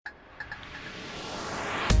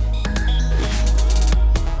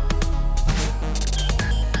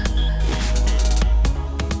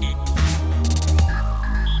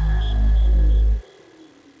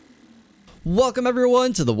Welcome,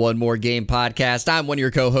 everyone, to the One More Game podcast. I'm one of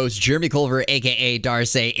your co-hosts, Jeremy Culver, a.k.a.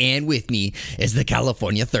 Darcy, and with me is the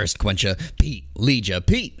California Thirst Quencher, Pete Leja.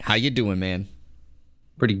 Pete, how you doing, man?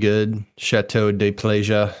 Pretty good. Chateau de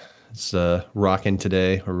Pleasure. It's rocking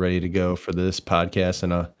today. We're ready to go for this podcast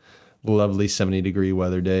in a lovely 70-degree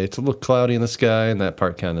weather day. It's a little cloudy in the sky, and that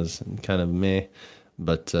part kind of meh.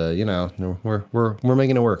 But we're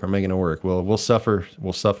making it work. We're making it work. We'll suffer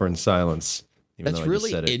in silence. That's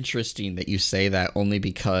really interesting that you say that, only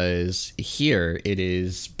because here it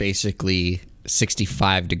is basically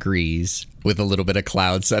 65 degrees with a little bit of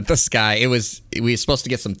clouds at the sky. We were supposed to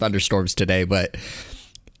get some thunderstorms today, but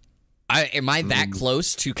am I that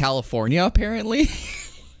close to California apparently?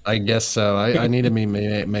 I guess so. I need to be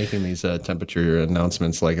making these temperature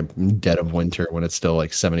announcements like a dead of winter when it's still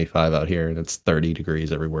like 75 out here and it's 30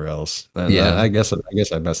 degrees everywhere else. And I guess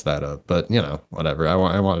I messed that up, but whatever. I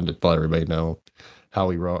wanted to let everybody know how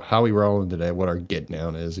we rolling today, what our get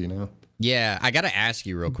down is, Yeah, I got to ask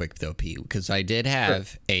you real quick though, Pete, because I did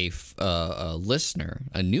have a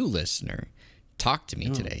new listener, talk to me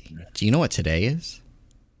today. Do you know what today is?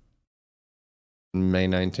 May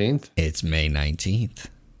 19th? It's May 19th.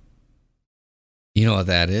 You know what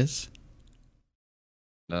that is?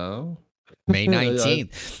 No. May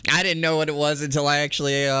 19th. I didn't know what it was until I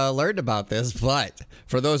actually learned about this, but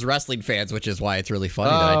for those wrestling fans, which is why it's really funny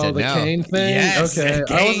that I didn't know. The Kane thing? Yes, okay.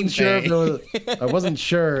 I wasn't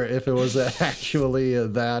sure if it was actually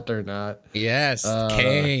that or not. Yes,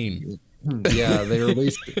 Kane. Yeah, they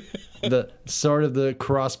released the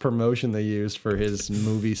cross promotion they used for his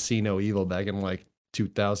movie See No Evil back in like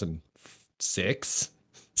 2006.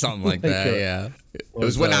 Something like that, yeah. It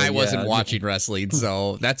was when I wasn't watching wrestling,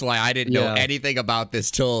 so that's why I didn't know anything about this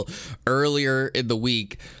till earlier in the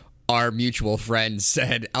week. Our mutual friend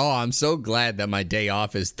said, "Oh, I'm so glad that my day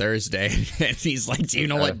off is Thursday." And he's like, "Do you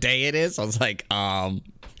know what day it is?" I was like,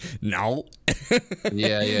 no.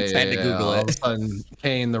 Yeah. Had to Google it. All of a sudden,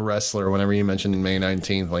 Kane the wrestler, whenever you mentioned May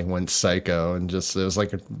 19th, like went psycho and it was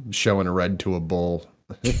like showing a red to a bull.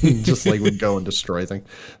 Just like would go and destroy things.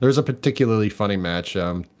 There's a particularly funny match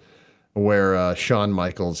where Shawn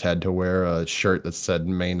Michaels had to wear a shirt that said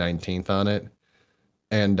May 19th on it.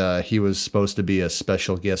 And he was supposed to be a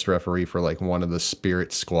special guest referee for like one of the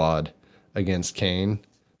Spirit Squad against Kane.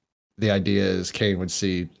 The idea is Kane would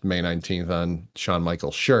see May 19th on Shawn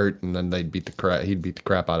Michaels' shirt, and then he'd beat the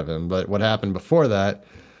crap out of him. But what happened before that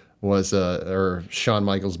was, Shawn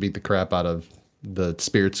Michaels beat the crap out of the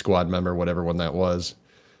Spirit Squad member, whatever one that was,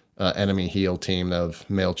 enemy heel team of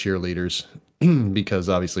male cheerleaders, because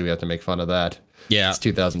obviously we have to make fun of that. Yeah. It's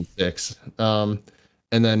 2006. And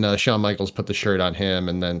then Shawn Michaels put the shirt on him,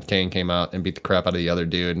 and then Kane came out and beat the crap out of the other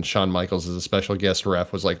dude. And Shawn Michaels, as a special guest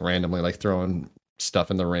ref, was like randomly like throwing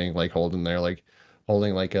stuff in the ring, like holding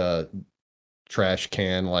like a trash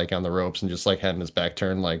can like on the ropes and just like having his back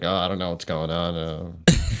turned, like, oh, I don't know what's going on.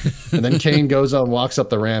 And then Kane goes on, walks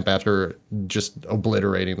up the ramp after just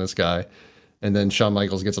obliterating this guy. And then Shawn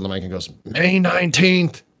Michaels gets on the mic and goes, May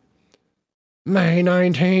 19th. May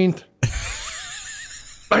 19th.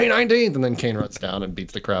 May 19th. And then Kane runs down and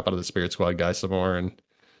beats the crap out of the Spirit Squad guy some more. And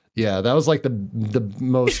yeah, that was like the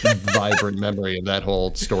most vibrant memory of that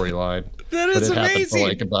whole storyline. That is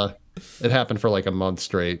amazing. It happened for like a month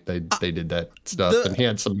straight. They did that stuff. And he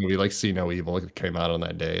had some movie like See No Evil that came out on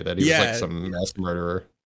that day that he was like some mass murderer.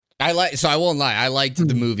 I won't lie. I liked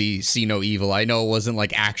the movie See No Evil. I know it wasn't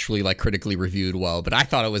like actually like critically reviewed well, but I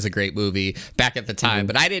thought it was a great movie back at the time.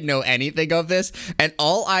 But I didn't know anything of this, and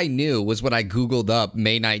all I knew was when I Googled up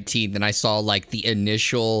May 19th and I saw like the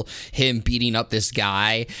initial him beating up this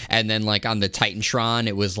guy, and then like on the Titantron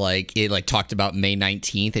it was like it like talked about May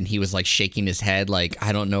 19th, and he was like shaking his head like,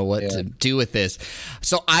 I don't know what to do with this.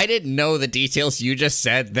 So I didn't know the details you just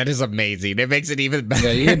said. That is amazing. It makes it even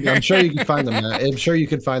better. Yeah, I'm sure you can find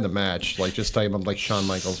the match, like just type up like Shawn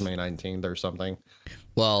Michaels May 19th or something.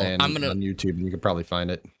 Well, I'm on YouTube, and you could probably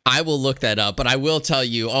find it. I will look that up, but I will tell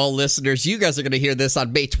you, all listeners, you guys are going to hear this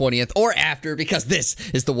on May 20th or after, because this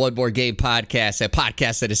is the One More Game podcast, a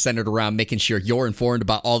podcast that is centered around making sure you're informed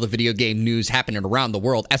about all the video game news happening around the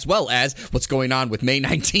world, as well as what's going on with May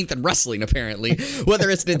 19th and wrestling, apparently. Whether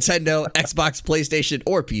it's Nintendo, Xbox, PlayStation,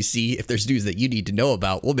 or PC, if there's news that you need to know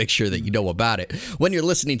about, we'll make sure that you know about it. When you're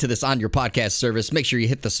listening to this on your podcast service, make sure you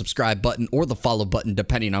hit the subscribe button or the follow button,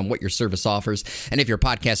 depending on what your service offers. And if you're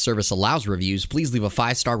podcast service allows reviews, please leave a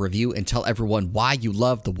 5-star review and tell everyone why you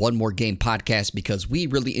love the One More Game podcast, because we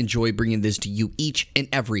really enjoy bringing this to you each and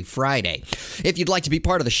every Friday. If you'd like to be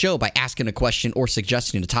part of the show by asking a question or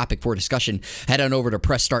suggesting a topic for discussion, head on over to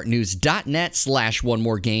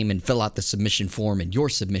pressstartnews.net/onemoregame and fill out the submission form, and your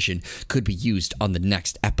submission could be used on the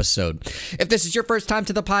next episode. If this is your first time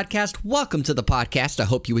to the podcast, welcome to the podcast. I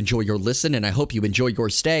hope you enjoy your listen, and I hope you enjoy your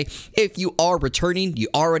stay. If you are returning, you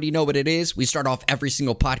already know what it is. We start off every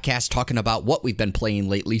single podcast talking about what we've been playing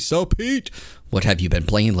lately. So, Pete, what have you been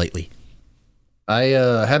playing lately? I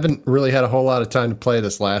haven't really had a whole lot of time to play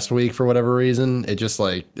this last week for whatever reason. It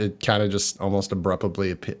kind of just almost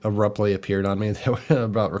abruptly appeared on me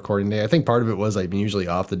about recording day. I think part of it was I'm usually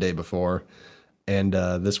off the day before, and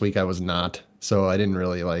this week I was not, so I didn't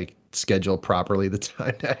really schedule properly the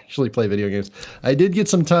time to actually play video games. I did get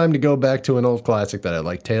some time to go back to an old classic that I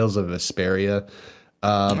like, Tales of Vesperia.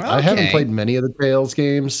 I haven't played many of the Tales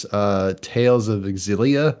games. Tales of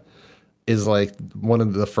Xillia is one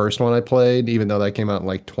of the first one I played, even though that came out in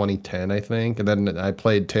 2010, I think. And then I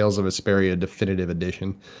played Tales of Vesperia Definitive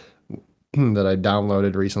Edition that I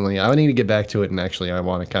downloaded recently. I need to get back to it, and actually I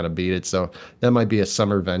want to kind of beat it. So that might be a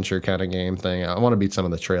summer venture kind of game thing. I want to beat some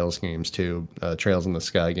of the Trails games too, Trails in the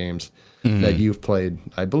Sky games that you've played.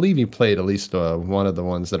 I believe you played at least one of the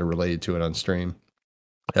ones that are related to it on stream.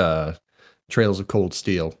 Trails of Cold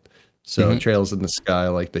Steel. So Trails in the Sky,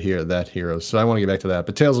 that hero. So I want to get back to that.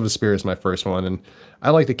 But Tales of Vesperia is my first one, and I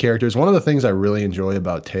like the characters. One of the things I really enjoy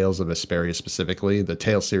about Tales of Vesperia specifically, the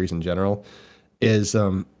Tales series in general, is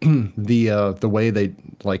the way they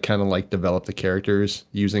develop the characters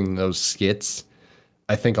using those skits.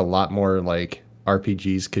 I think a lot more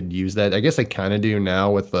RPGs could use that. I guess they kind of do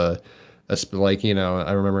now with I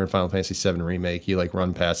remember in Final Fantasy VII Remake, you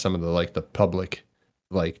run past some of the public.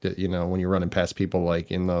 When you're running past people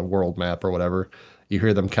in the world map or whatever, you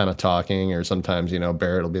hear them kind of talking, or sometimes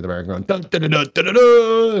Barret will be the background going dun, dun, dun, dun, dun,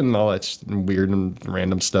 dun, and all that weird and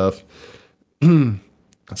random stuff.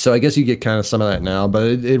 So I guess you get kind of some of that now, but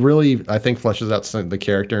it really, I think, fleshes out the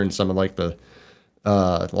character and some of the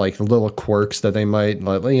little quirks that they might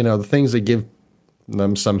the things that give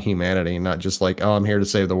them some humanity, not just oh, I'm here to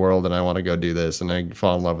save the world and I want to go do this, and I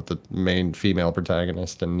fall in love with the main female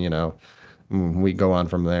protagonist, and we go on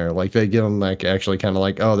from there. They give them actually kind of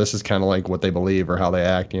oh, this is kind of what they believe or how they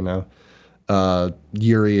act,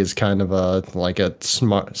 Yuri is kind of a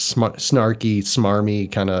snarky,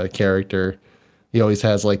 smarmy kind of character. He always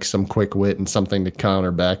has some quick wit and something to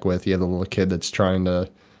counter back with. You have the little kid that's trying to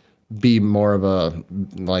be more of a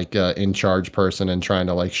in charge person and trying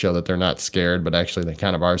to show that they're not scared, but actually they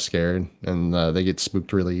kind of are scared, and they get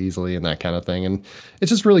spooked really easily and that kind of thing. And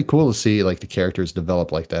it's just really cool to see the characters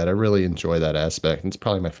develop like that. I really enjoy that aspect. And it's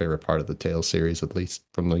probably my favorite part of the Tales series, at least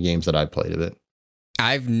from the games that I've played of it.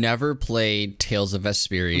 I've never played Tales of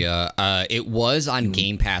Vesperia. It was on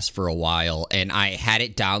Game Pass for a while, and I had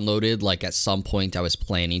it downloaded. At some point, I was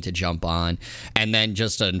planning to jump on, and then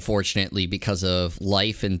just unfortunately, because of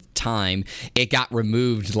life and time, it got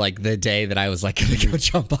removed the day that I was going to go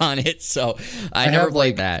jump on it. So I never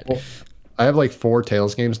played that. I have 4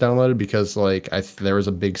 Tales games downloaded because there was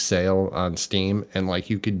a big sale on Steam, and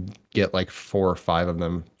you could get 4 or 5 of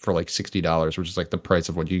them for $60, which is the price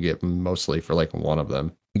of what you get mostly for one of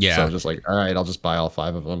them. Yeah. So I was just all right, I'll just buy all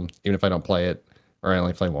 5 of them, even if I don't play it, or I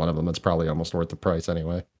only play one of them. It's probably almost worth the price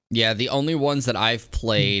anyway. Yeah, the only ones that I've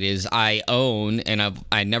played is I own, and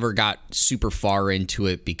I never got super far into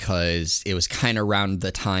it because it was kind of around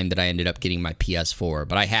the time that I ended up getting my PS4.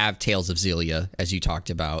 But I have Tales of Xillia, as you talked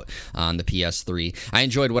about, on the PS3. I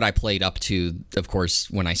enjoyed what I played up to, of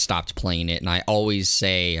course, when I stopped playing it. And I always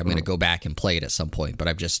say I'm going to go back and play it at some point, but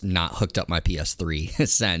I've just not hooked up my PS3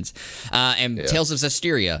 since. Tales of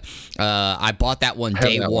Zestiria, I bought that one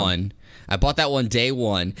day one. I bought that one day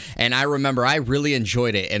one, and I remember I really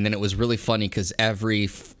enjoyed it, and then it was really funny because every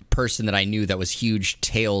person that I knew that was huge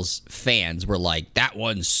Tales fans were like, that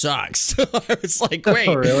one sucks. I was like, wait.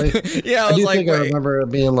 Oh, really? Yeah, I remember it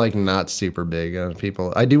being not super big on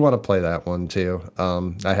people. I do want to play that one too.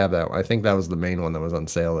 I have that one. I think that was the main one that was on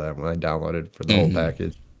sale that when I downloaded for the whole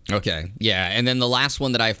package. Okay, yeah, and then the last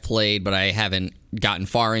one that I've played, but I haven't gotten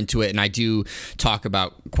far into it, and I do talk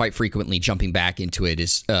about quite frequently jumping back into it,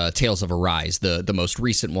 is Tales of Arise, the most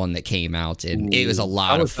recent one that came out, and it was a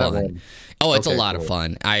lot of fun. Oh, it's a lot of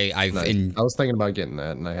fun. I was thinking about getting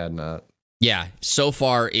that, and I had not. Yeah, so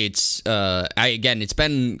far it's it's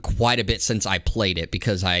been quite a bit since I played it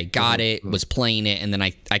because I got it, was playing it, and then I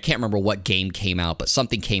can't remember what game came out, but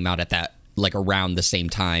something came out at that around the same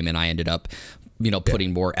time, and I ended up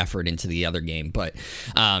putting more effort into the other game. But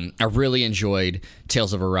I really enjoyed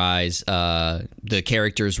Tales of Arise. The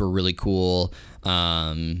characters were really cool.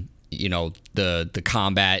 The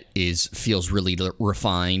combat feels really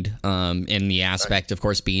refined in the aspect, of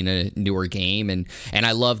course, being a newer game, and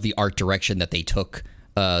I love the art direction that they took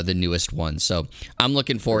the newest one. So I'm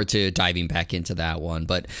looking forward to diving back into that one.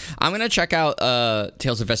 But I'm gonna check out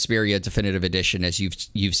Tales of Vesperia Definitive Edition, as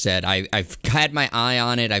you've said. I've had my eye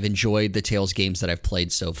on it. I've enjoyed the Tales games that I've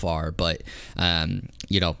played so far, but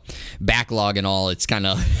backlog and all, it's kind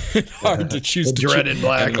of hard to choose. The dreaded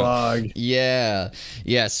backlog. Yeah.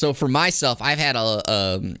 So for myself, I've had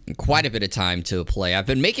quite a bit of time to play. I've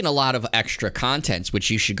been making a lot of extra contents,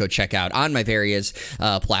 which you should go check out on my various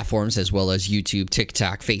platforms, as well as YouTube,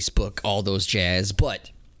 TikTok, Facebook, all those jazz.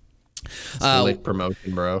 But like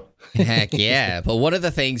promotion, bro. Heck yeah. But one of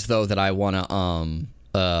the things, though, that I want to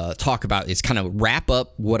talk about is kind of wrap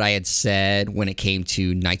up what I had said when it came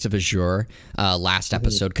to Knights of Azure last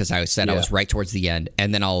episode, because I said I was right towards the end,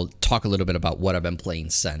 and then I'll talk a little bit about what I've been playing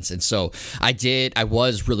since. And so I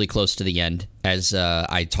was really close to the end, as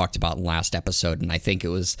I talked about in last episode, and I think it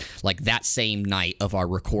was like that same night of our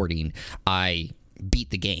recording I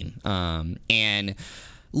beat the game. And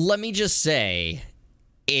let me just say,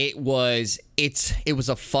 it was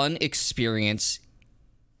a fun experience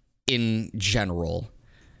in general.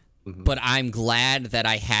 But I'm glad that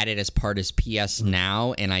I had it as part of PS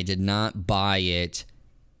Now, and I did not buy it,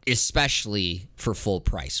 especially for full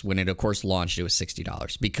price. When it, of course, launched, it was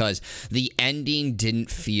 $60, because the ending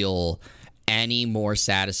didn't feel any more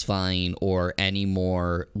satisfying or any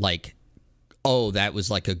more like, oh, that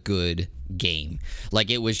was like a good game.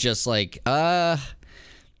 Like, it was just like, I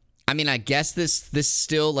mean, I guess this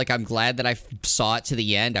still, like, I'm glad that I saw it to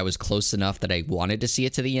the end. I was close enough that I wanted to see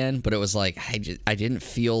it to the end, but it was like, I didn't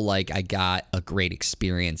feel like I got a great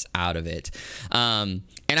experience out of it.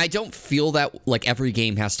 And I don't feel that, like, every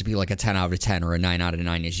game has to be like a 10 out of 10 or a 9 out of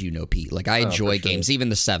 9, as you know, Pete. Like, I enjoy games, even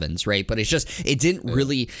the 7s, right? But it's just, it didn't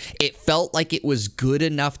really, it felt like it was good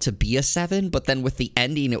enough to be a 7, but then with the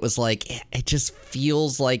ending, it was like, it just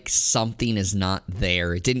feels like something is not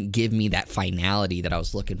there. It didn't give me that finality that I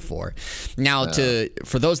was looking for. Now,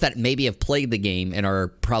 for those that maybe have played the game and are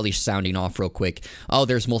probably sounding off real quick, oh,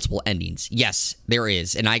 there's multiple endings. Yes, there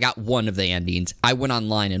is. And I got one of the endings. I went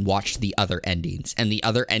online and watched the other endings, and the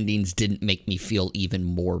other endings didn't make me feel even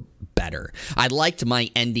more better. I liked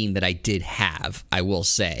my ending that I did have, I will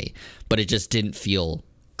say, but it just didn't feel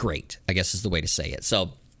great, I guess is the way to say it.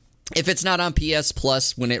 So if it's not on PS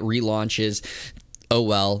Plus when it relaunches, oh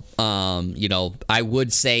well. I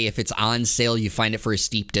would say if it's on sale, you find it for a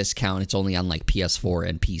steep discount. It's only on like PS4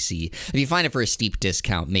 and PC. If you find it for a steep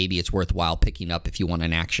discount, maybe it's worthwhile picking up if you want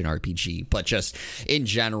an action RPG. But just in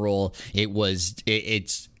general,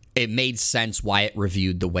 it made sense why it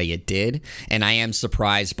reviewed the way it did. And I am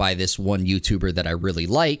surprised by this one YouTuber that I really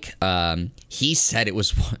like. He said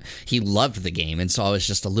he loved the game. And so I was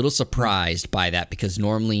just a little surprised by that, because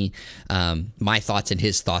normally my thoughts and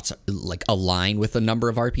his thoughts like align with a number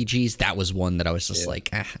of RPGs. That was one that I was just like,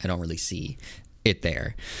 I don't really see it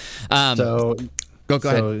there. Go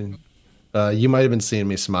ahead. You might have been seeing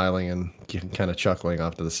me smiling and kind of chuckling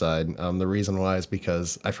off to the side. The reason why is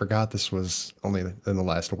because I forgot this was only in the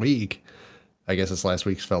last week. I guess this last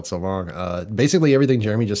week's felt so long. Basically, everything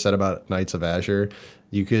Jeremy just said about Knights of Azure,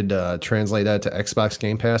 you could translate that to Xbox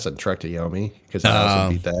Game Pass and Trek to Yomi, because I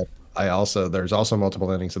also beat that. There's also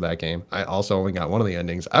multiple endings of that game. I also only got one of the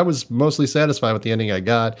endings. I was mostly satisfied with the ending I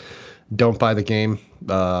got. Don't buy the game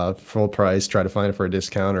full price. Try to find it for a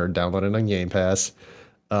discount or download it on Game Pass.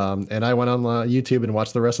 And I went on YouTube and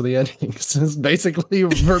watched the rest of the endings. It's basically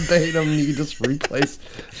verbatim. You just replace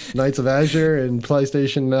Knights of Azure and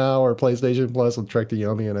PlayStation Now or PlayStation Plus with Trek to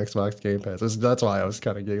Yomi and Xbox Game Pass. That's why I was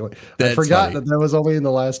kind of giggling. I forgot that was only in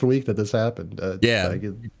the last week that this happened. Like,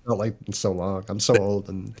 it felt like so long. I'm so old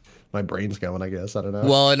and my brain's going, I guess. I don't know.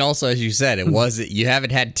 Well, and also, as you said, you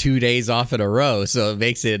haven't had 2 days off in a row, so it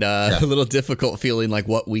makes it a little difficult feeling like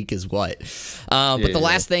what week is what. But the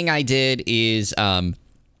last thing I did is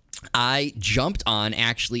I jumped on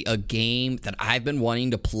actually a game that I've been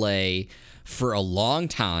wanting to play for a long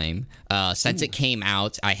time since it came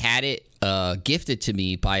out. I had it gifted to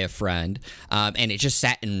me by a friend, and it just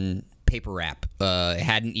sat in paper wrap.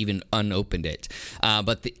 Hadn't even unopened it.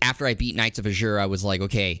 But after I beat Knights of Azure, I was like,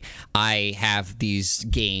 okay, I have these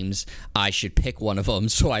games. I should pick one of them.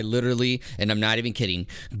 So I literally, and I'm not even kidding,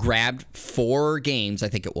 grabbed 4 games, I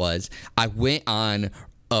think it was. I went on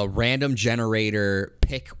a random generator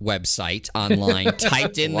pick website online,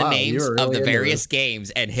 typed in the names of the various games,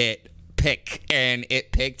 and hit pick, and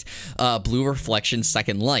it picked Blue Reflection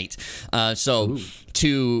Second Light. So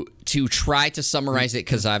to try to summarize it,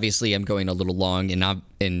 because obviously I'm going a little long,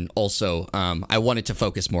 and also I wanted to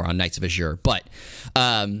focus more on Knights of Azure, but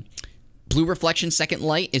Blue Reflection Second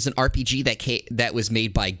Light is an RPG that was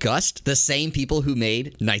made by Gust, the same people who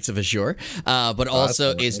made Knights of Azure, but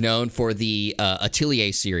also is known for the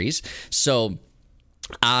Atelier series. So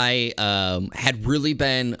I had really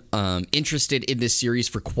been interested in this series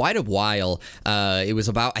for quite a while. It was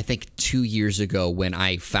about, I think, 2 years ago when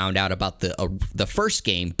I found out about the first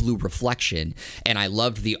game, Blue Reflection, and I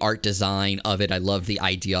loved the art design of it. I loved the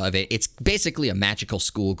idea of it. It's basically a magical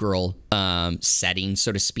schoolgirl setting,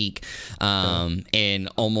 so to speak, and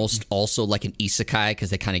almost also like an isekai, because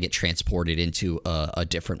they kind of get transported into a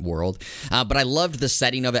different world. But I loved the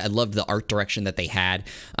setting of it. I loved the art direction that they had.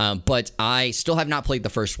 But I still have not played the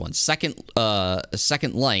first one. Second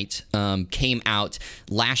Light came out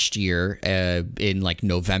last year in like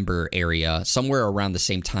November area, somewhere around the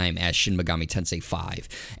same time as Shin Megami Tensei 5.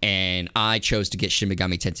 And I chose to get Shin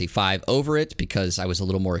Megami Tensei 5 over it because I was a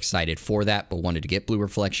little more excited for that, but wanted to get Blue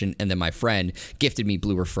Reflection. And then my friend gifted me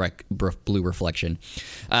Blue Reflection.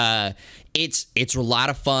 It's a lot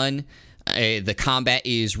of fun. The combat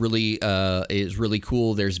is really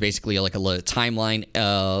cool. There's basically like a timeline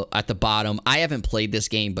at the bottom. I haven't played this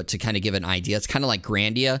game, but to kind of give an idea, it's kind of like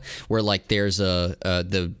Grandia, where like there's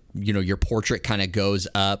your portrait kind of goes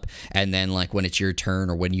up, and then like when it's your turn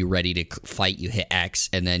or when you're ready to fight, you hit X,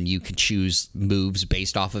 and then you can choose moves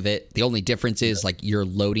based off of it. The only difference is like you're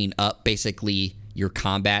loading up basically your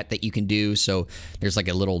combat that you can do. So there's like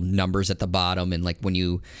a little numbers at the bottom, and like when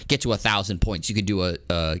you get to 1,000 points, you can do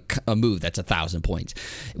a move that's 1,000 points.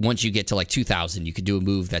 Once you get to like 2,000, you can do a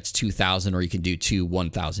move that's 2,000, or you can do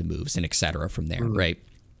 1,000 moves, and etc. from there, right?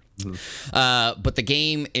 But the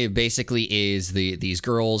game, it basically is these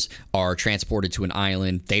girls are transported to an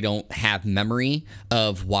island. They don't have memory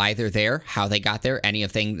of why they're there, how they got there,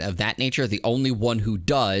 anything of that nature. The only one who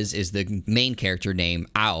does is the main character named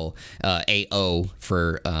Ao, A-O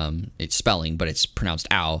for its spelling, but it's pronounced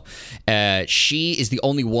Ao. She is the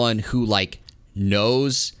only one who like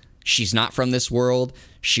knows she's not from this world.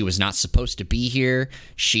 She was not supposed to be here.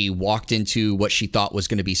 She walked into what she thought was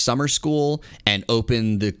going to be summer school and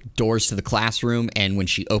opened the doors to the classroom. And when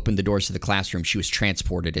she opened the doors to the classroom, she was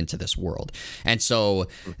transported into this world. And so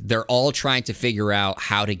they're all trying to figure out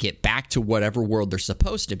how to get back to whatever world they're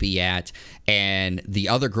supposed to be at. And the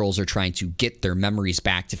other girls are trying to get their memories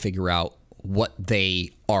back to figure out what they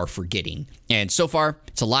are forgetting. And so far,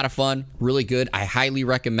 it's a lot of fun, really good. I highly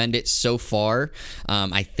recommend it so far.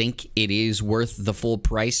 I think it is worth the full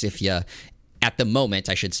price at the moment,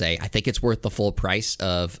 I should say. I think it's worth the full price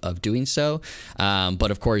of doing so. But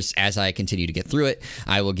of course, as I continue to get through it,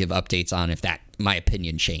 I will give updates on if that my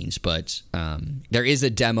opinion changed. But there is a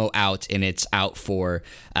demo out, and it's out for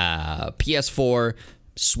PS4,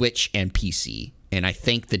 Switch, and PC. And I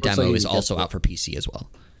think the demo is also out for PC as well.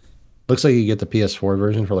 Looks like you get the PS4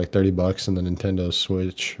 version for like $30 and the Nintendo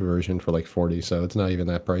Switch version for like $40. So it's not even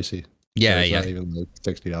that pricey. Yeah, so it's not even like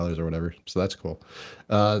 $60 or whatever. So that's cool.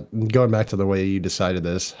 Going back to the way you decided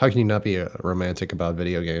this, how can you not be romantic about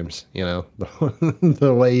video games? You know,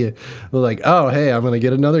 the way you like, oh, hey, I'm going to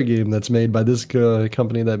get another game that's made by this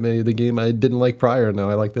company that made the game I didn't like prior. Now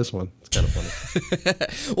I like this one. It's kind of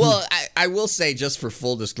funny. Well, I will say, just for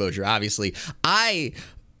full disclosure, obviously, I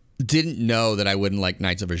didn't know that I wouldn't like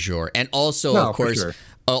Knights of Azure. And also, of course,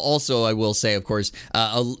 also I will say, of course,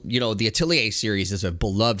 the Atelier series is a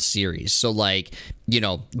beloved series. So like,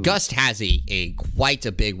 Gust has quite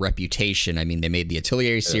a big reputation. I mean, they made the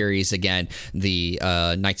Atelier series, again, the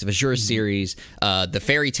Knights of Azure series, the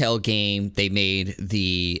Fairy Tail game. They made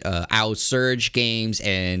the Ao Surge games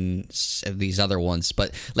and these other ones,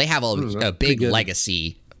 but they have a big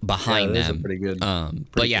legacy behind them. Pretty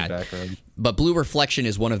good. But Blue Reflection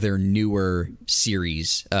is one of their newer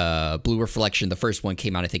series. Blue Reflection, the first one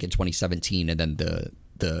came out, I think, in 2017, and then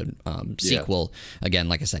the sequel, again,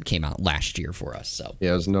 like I said, came out last year for us. So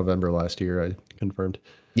yeah, it was November last year, I confirmed.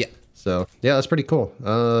 Yeah. So yeah, that's pretty cool.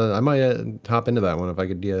 I might hop into that one if I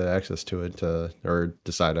could get access to it, or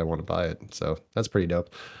decide I want to buy it. So that's pretty dope.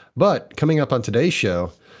 But coming up on today's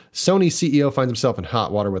show, Sony's CEO finds himself in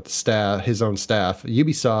hot water with his own staff.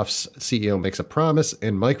 Ubisoft's CEO makes a promise,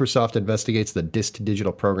 and Microsoft investigates the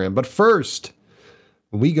Disc2Digital program. But first,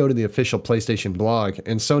 we go to the official PlayStation blog,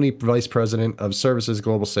 and Sony Vice President of Services,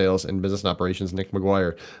 Global Sales, and Business Operations, Nick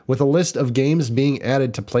McGuire, with a list of games being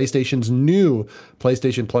added to PlayStation's new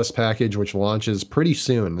PlayStation Plus package, which launches pretty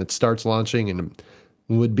soon. It starts launching and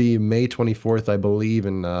would be May 24th, I believe,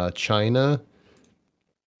 in China.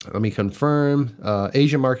 Let me confirm.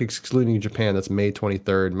 Asia market excluding Japan, that's May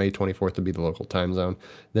 23rd. May 24th would be the local time zone.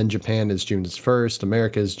 Then Japan is June 1st.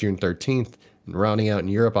 America is June 13th. And rounding out in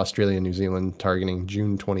Europe, Australia, and New Zealand, targeting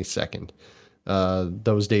June 22nd.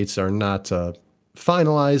 Those dates are not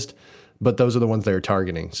finalized, but those are the ones they're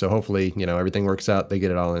targeting. So hopefully, everything works out. They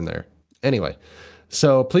get it all in there. Anyway,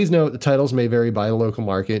 so please note the titles may vary by the local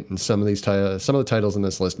market, and some of the titles in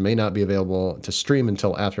this list may not be available to stream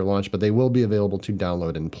until after launch, but they will be available to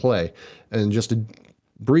download and play. And just a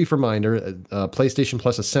brief reminder, PlayStation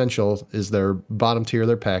Plus Essential is their bottom tier of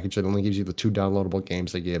their package. It only gives you the 2 downloadable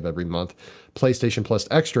games they give every month. PlayStation Plus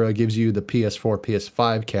Extra gives you the PS4,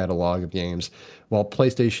 PS5 catalog of games, while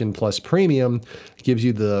PlayStation Plus Premium gives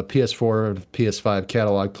you the PS4, PS5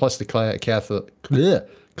 catalog plus the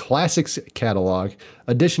Classics catalog.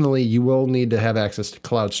 Additionally, you will need to have access to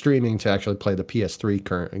cloud streaming to actually play the PS3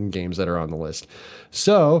 current games that are on the list.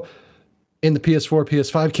 So, in the PS4,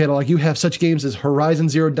 PS5 catalog, you have such games as Horizon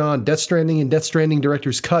Zero Dawn, Death Stranding and Death Stranding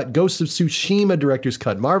Director's Cut, Ghost of Tsushima Director's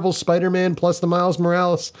Cut, Marvel's Spider-Man plus the Miles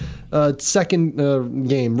Morales second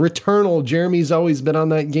game, Returnal. Jeremy's always been on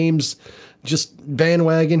that game's just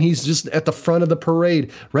bandwagon. He's just at the front of the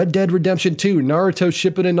parade. Red Dead Redemption 2, Naruto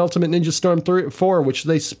Shippuden Ultimate Ninja Storm 4, which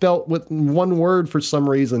they spelt with one word for some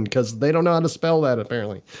reason because they don't know how to spell that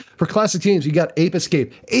apparently. For classic games, you got Ape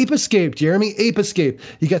Escape. Ape Escape, Jeremy, Ape Escape.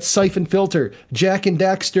 You got Siphon Filter, Jak and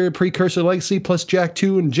Daxter Precursor Legacy plus Jak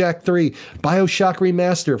 2 and Jak 3. BioShock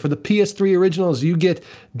Remaster. For the PS3 originals, you get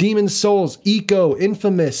Demon's Souls, Eco,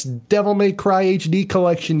 Infamous, Devil May Cry HD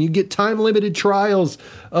Collection. You get time-limited trials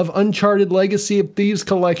of Uncharted Legacy of Thieves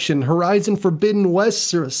Collection, Horizon Forbidden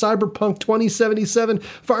West, Cyberpunk 2077,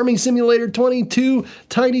 Farming Simulator 22,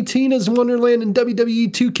 Tiny Tina's Wonderland, and WWE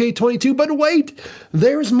 2K22. But wait,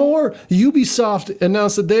 there's more. Ubisoft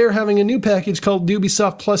announced that they're having a new package called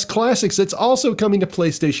Ubisoft Plus Classics that's also coming to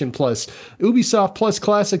PlayStation Plus. Ubisoft Plus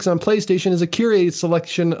Classics on PlayStation is a curated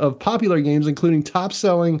selection of popular games, including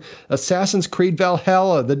top-selling Assassin's Creed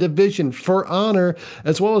Valhalla, The Division, For Honor,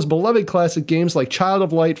 as well as beloved classic games like Child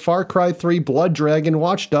of Light, Far Cry 3, Blood Dragon,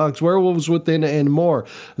 Watch Dogs, Werewolves Within, and more.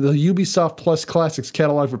 The Ubisoft Plus Classics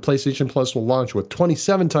catalog for PlayStation Plus will launch with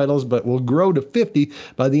 27 titles, but will grow to 50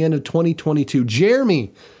 by the end of 2022.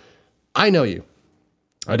 Jeremy, I know you.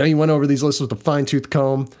 I know you went over these lists with a fine-tooth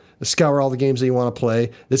comb, scour all the games that you want to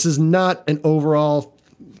play. This is not an overall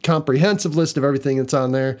comprehensive list of everything that's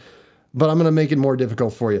on there, but I'm going to make it more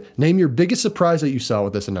difficult for you. Name your biggest surprise that you saw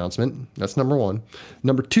with this announcement. That's number 1.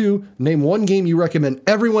 Number 2, name one game you recommend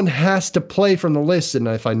everyone has to play from the list. And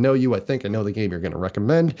if I know you, I think I know the game you're going to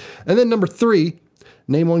recommend. And then number 3,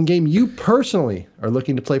 name one game you personally are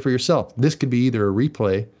looking to play for yourself. This could be either a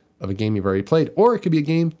replay of a game you've already played, or it could be a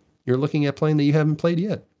game you're looking at playing that you haven't played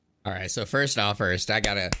yet. All right, so first, I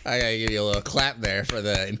gotta give you a little clap there for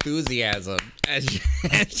the enthusiasm as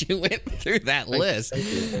you went through that list.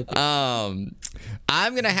 I'm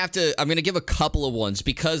gonna give a couple of ones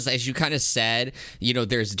because, as you kind of said,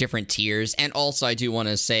 there's different tiers, and also I do want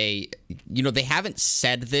to say, they haven't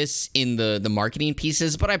said this in the marketing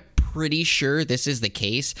pieces, but I'm pretty sure this is the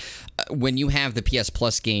case. When you have the PS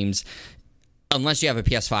Plus games, unless you have a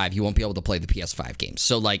PS5, you won't be able to play the PS5 games.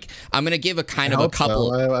 So, I'm going to give a kind of a couple.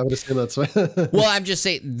 So. I would assume that's well, I'm just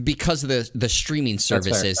saying because of the streaming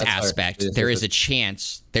services aspect, there is the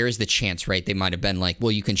chance, right? They might have been like,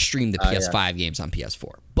 well, you can stream the PS5 games on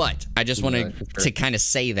PS4. But I just want to kind of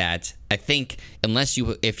say that I think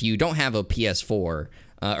if you don't have a PS4 or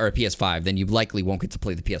a PS5, then you likely won't get to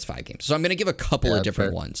play the PS5 games. So I'm going to give a couple of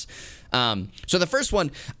different ones. So the first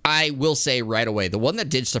one, I will say right away, the one that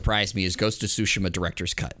did surprise me is Ghost of Tsushima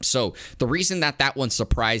Director's Cut. So the reason that one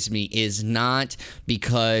surprised me is not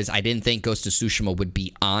because I didn't think Ghost of Tsushima would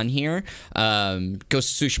be on here.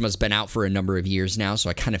 Ghost of Tsushima's been out for a number of years now, so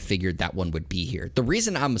I kind of figured that one would be here. The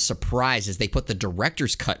reason I'm surprised is they put the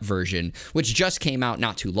Director's Cut version, which just came out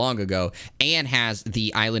not too long ago, and has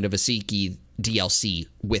the Island of Asiki DLC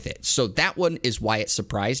with it. So that one is why it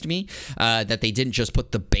surprised me that they didn't just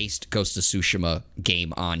put the based Ghost of Tsushima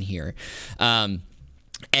game on here.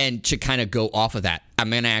 And to kind of go off of that,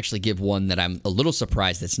 I'm going to actually give one that I'm a little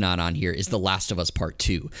surprised that's not on here is The Last of Us Part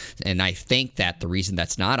 2. And I think that the reason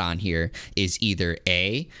that's not on here is either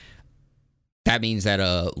A, that means that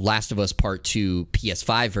a Last of Us Part 2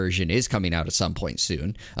 PS5 version is coming out at some point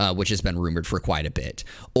soon, which has been rumored for quite a bit.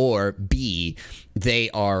 Or B,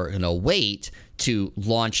 they are going to wait to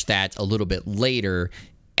launch that a little bit later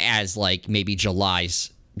as maybe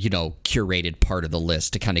July's, curated part of the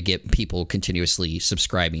list to kind of get people continuously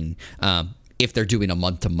subscribing if they're doing a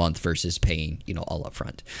month to month versus paying, all up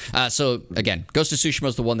front. So again, Ghost of Tsushima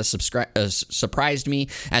is the one that surprised me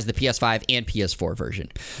as the PS5 and PS4 version.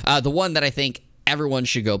 The one that I think everyone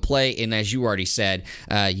should go play, and as you already said,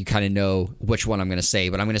 you kind of know which one I'm going to say,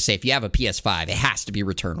 but I'm going to say if you have a PS5, it has to be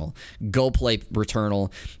Returnal. Go play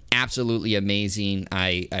Returnal. Absolutely amazing.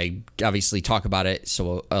 I obviously talk about it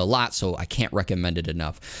a lot, so I can't recommend it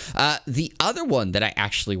enough. The other one that I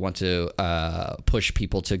actually want to push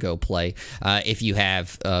people to go play, if you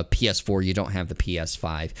have PS4, you don't have the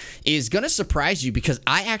PS5, is going to surprise you because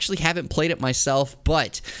I actually haven't played it myself,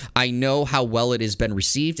 but I know how well it has been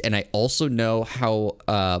received, and I also know how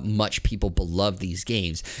much people beloved these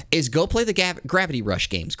games, is go play the Gravity Rush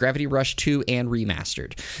games, Gravity Rush 2 and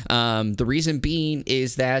Remastered. The reason being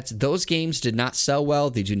is that those games did not sell well.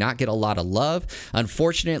 They do not get a lot of love.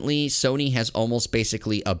 Unfortunately, Sony has almost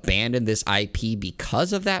basically abandoned this IP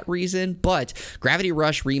because of that reason, but Gravity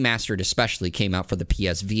Rush Remastered especially came out for the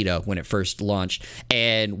PS Vita when it first launched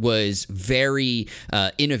and was very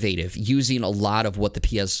innovative, using a lot of what the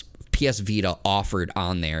PS Vita offered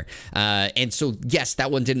on there. And so, yes, that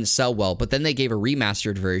one didn't sell well, but then they gave a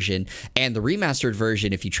remastered version, and the remastered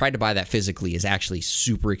version, if you tried to buy that physically, is actually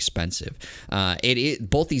super expensive.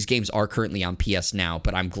 Both these games are currently on PS Now,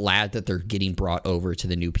 but I'm glad that they're getting brought over to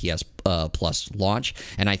the new PS Plus launch,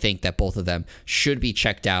 and I think that both of them should be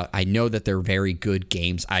checked out. I know that they're very good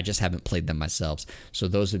games. I just haven't played them myself, so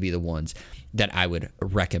those would be the ones that I would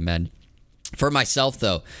recommend. For myself,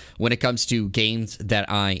 though, when it comes to games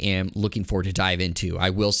that I am looking forward to dive into, I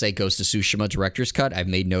will say Ghost of Tsushima Director's Cut. I've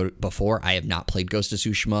made note before. I have not played Ghost of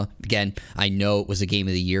Tsushima. Again, I know it was a game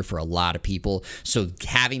of the year for a lot of people, so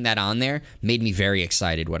having that on there made me very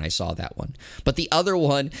excited when I saw that one. But the other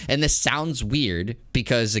one, and this sounds weird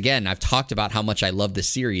because, again, I've talked about how much I love this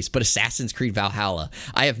series, but Assassin's Creed Valhalla.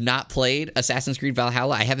 I have not played Assassin's Creed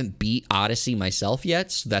Valhalla. I haven't beat Odyssey myself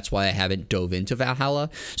yet, so that's why I haven't dove into Valhalla.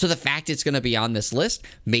 So the fact it's going to be on this list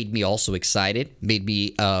made me also excited, made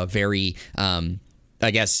me very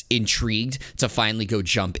intrigued to finally go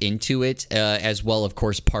jump into it, as well, of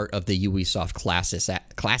course, part of the Ubisoft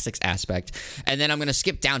Classics aspect. And then I'm going to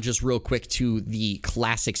skip down just real quick to the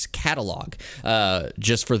Classics catalog,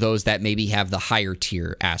 just for those that maybe have the higher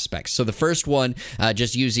tier aspects. So the first one,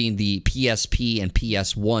 just using the PSP and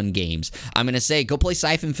PS1 games, I'm going to say go play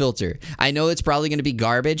Siphon Filter. I know it's probably going to be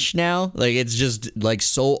garbage now. Like, it's just like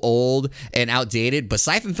so old and outdated, but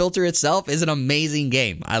Siphon Filter itself is an amazing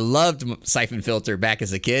game. I loved Siphon Filter back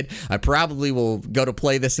as a kid. I probably will go to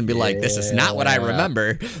play this and be like, this is not what I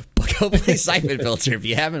remember, but go play Siphon Filter if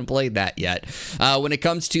you haven't played that yet. When it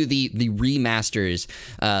comes to the remasters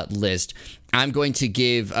list, I'm going to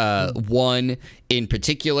give one in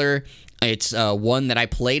particular. It's one that I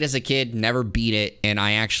played as a kid, never beat it, and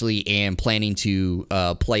I actually am planning to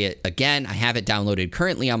play it again. I have it downloaded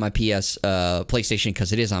currently on my PlayStation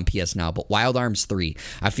because it is on PS Now, but Wild Arms 3.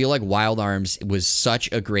 I feel like Wild Arms was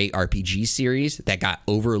such a great RPG series that got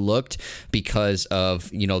overlooked because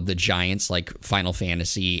of, the giants like Final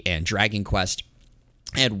Fantasy and Dragon Quest.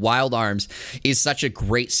 And Wild Arms is such a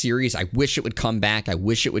great series. I wish it would come back. I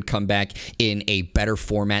wish it would come back in a better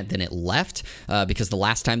format than it left, because the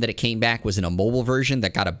last time that it came back was in a mobile version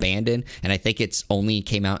that got abandoned, and I think it's only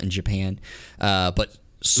came out in Japan. But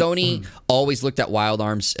Sony always looked at Wild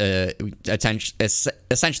Arms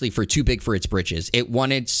essentially for too big for its britches. It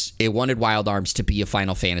wanted Wild Arms to be a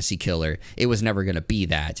Final Fantasy killer. It was never going to be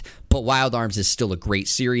that. But Wild Arms is still a great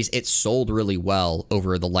series. It sold really well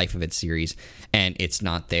over the life of its series, and it's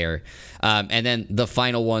not there. And then the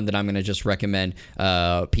final one that I'm going to just recommend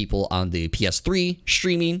people on the PS3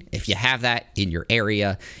 streaming, if you have that in your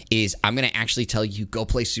area, is I'm going to actually tell you, go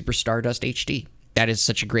play Super Stardust HD. That is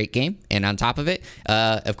such a great game. And on top of it,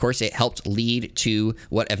 of course, it helped lead to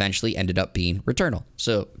what eventually ended up being Returnal.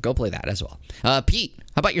 So go play that as well. Pete,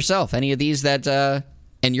 how about yourself? Any of these that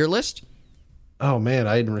in your list? Oh man,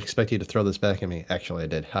 I didn't expect you to throw this back at me. Actually, I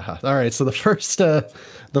did. Haha. All right, so the first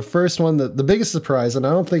one, the biggest surprise, and I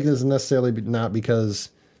don't think this is necessarily not because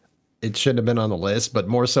it shouldn't have been on the list, but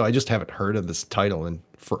more so I just haven't heard of this title in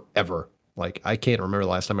forever. Like, I can't remember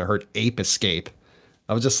the last time I heard Ape Escape.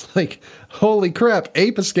 I was just like, holy crap,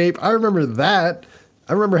 Ape Escape. I remember that.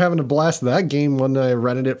 I remember having a blast of that game when I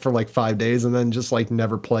rented it for like 5 days and then just like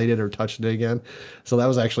never played it or touched it again. So that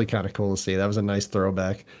was actually kind of cool to see. That was a nice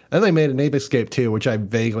throwback. And they made an Ape Escape too, which I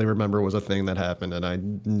vaguely remember was a thing that happened, and I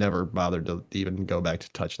never bothered to even go back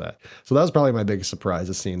to touch that. So that was probably my biggest surprise,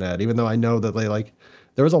 is seeing that, even though I know that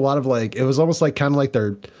there was a lot of it was almost like kind of like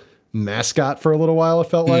their mascot for a little while. It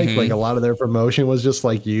felt like a lot of their promotion was just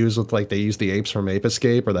like used with they used the apes from Ape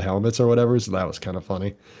Escape or the helmets or whatever. So that was kind of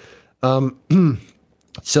funny.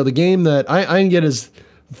 So the game that I didn't get as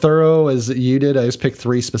thorough as you did. I just picked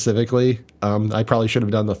 3 specifically. I probably should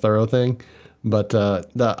have done the thorough thing, but the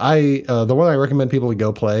one I recommend people to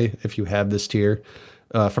go play if you have this tier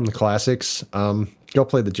from the classics, go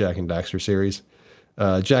play the Jak and Daxter series.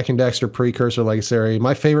 Jak and Daxter Precursor Legacy.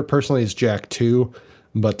 My favorite personally is Jak 2,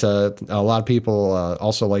 but a lot of people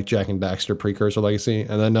also like Jak and Daxter Precursor Legacy,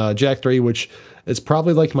 and then Jak 3, which is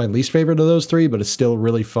probably like my least favorite of those 3, but it's still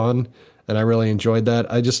really fun. And I really enjoyed that.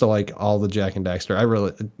 I just like all the Jak and Daxter. I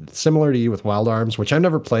really, similar to you with Wild Arms, which I've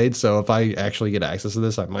never played. So if I actually get access to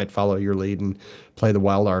this, I might follow your lead and play the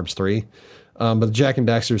Wild Arms 3. But the Jak and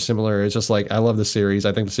Daxter is similar. It's just like, I love the series.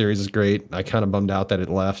 I think the series is great. I kind of bummed out that it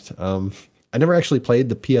left. I never actually played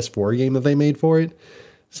the PS4 game that they made for it.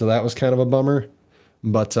 So that was kind of a bummer.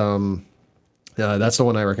 But that's the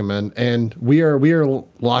one I recommend. And we are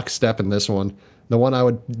lockstep in this one. The one I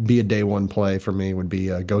would be a day one play for me would be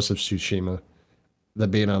Ghost of Tsushima. That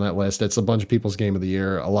being on that list, it's a bunch of people's game of the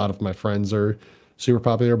year. A lot of my friends are super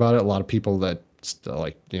popular about it. A lot of people that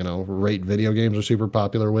rate video games are super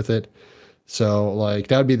popular with it. So like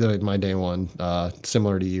that would be my day one.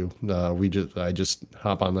 Similar to you, I just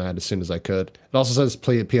hop on that as soon as I could. It also says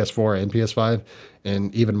play PS4 and PS5,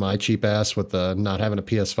 and even my cheap ass with not having a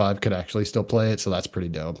PS5 could actually still play it. So that's pretty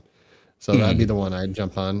dope. So that'd be the one I'd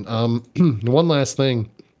jump on. One last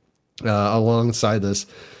thing alongside this.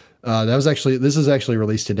 This is actually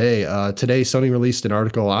released today. Today, Sony released an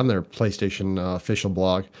article on their PlayStation official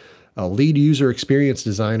blog. Lead user experience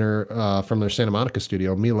designer from their Santa Monica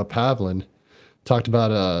studio, Mila Pavlin, talked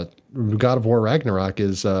about God of War Ragnarok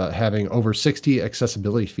is having over 60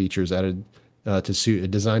 accessibility features added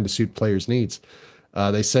designed to suit players' needs.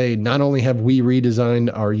 They say not only have we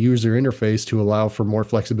redesigned our user interface to allow for more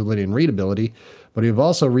flexibility and readability, but we've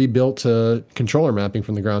also rebuilt controller mapping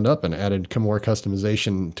from the ground up and added more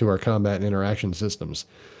customization to our combat and interaction systems.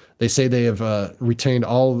 They say they have retained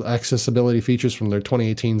all accessibility features from their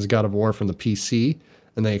 2018's God of War from the PC,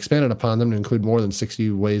 and they expanded upon them to include more than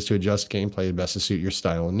 60 ways to adjust gameplay best to suit your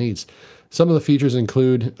style and needs. Some of the features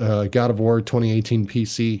include God of War 2018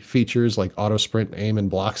 PC features like auto sprint, aim, and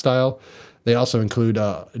block style. They also include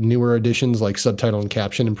newer additions like subtitle and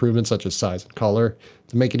caption improvements such as size and color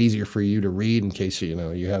to make it easier for you to read in case you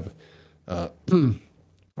have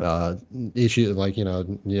issues like you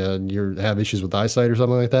have issues with eyesight or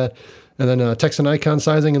something like that. And then text and icon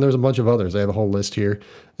sizing, and there's a bunch of others. They have a whole list here,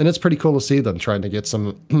 and it's pretty cool to see them trying to get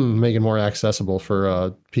some make it more accessible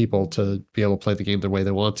for people to be able to play the game the way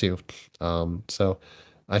they want to. So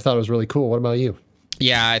I thought it was really cool. What about you?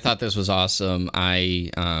 Yeah, I thought this was awesome. I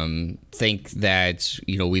think that,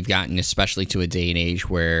 we've gotten especially to a day and age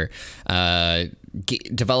where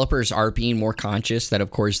developers are being more conscious that, of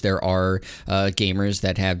course, there are gamers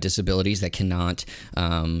that have disabilities that cannot,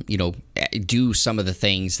 do some of the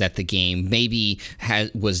things that the game maybe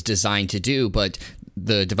was designed to do, but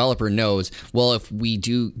the developer knows, well, if we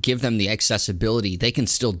do give them the accessibility, they can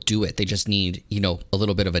still do it. They just need, a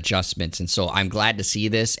little bit of adjustments. And so I'm glad to see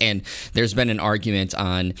this. And there's been an argument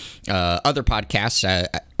on other podcasts,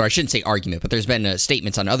 or I shouldn't say argument, but there's been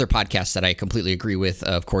statements on other podcasts that I completely agree with.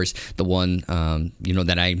 Of course, the one,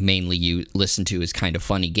 that I mainly listen to is Kind of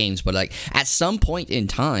Funny Games. But like at some point in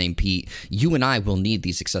time, Pete, you and I will need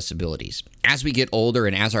these accessibilities. As we get older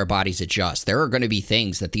and as our bodies adjust, there are going to be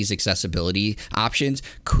things that these accessibility options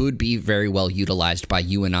could be very well utilized by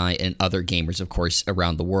you and I and other gamers, of course,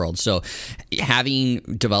 around the world. So having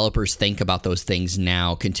developers think about those things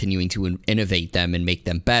now, continuing to innovate them and make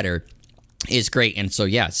them better is great. And so,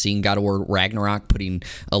 yeah, seeing God of War Ragnarok putting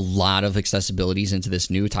a lot of accessibilities into this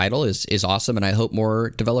new title is awesome. And I hope more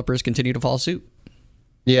developers continue to follow suit.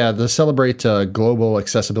 Yeah, to celebrate Global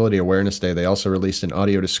Accessibility Awareness Day, they also released an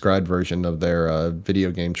audio-described version of their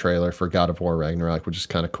video game trailer for God of War Ragnarok, which is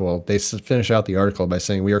kind of cool. They finish out the article by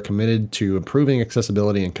saying, "We are committed to improving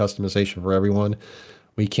accessibility and customization for everyone.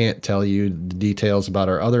 We can't tell you the details about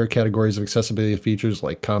our other categories of accessibility features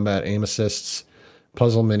like combat aim assists,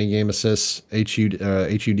 puzzle minigame assists,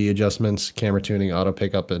 HUD adjustments, camera tuning, auto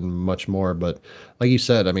pickup, and much more. But like you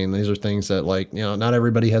said, I mean, these are things that not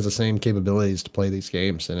everybody has the same capabilities to play these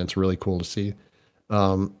games, and it's really cool to see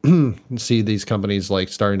see these companies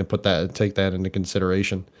starting to take that into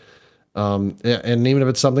consideration. And even if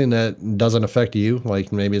it's something that doesn't affect you,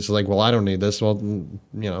 like maybe it's like, well, I don't need this. Well,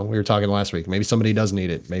 we were talking last week. Maybe somebody does need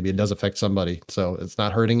it. Maybe it does affect somebody. So it's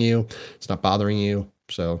not hurting you. It's not bothering you.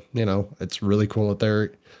 So, it's really cool that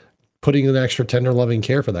they're putting an extra tender, loving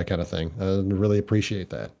care for that kind of thing. I really appreciate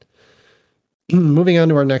that. Moving on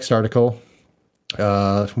to our next article,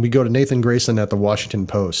 we go to Nathan Grayson at the Washington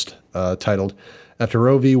Post, titled, "After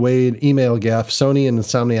Roe v. Wade email gaffe, Sony and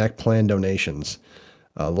Insomniac plan donations."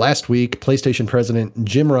 Last week, PlayStation President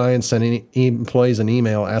Jim Ryan sent employees an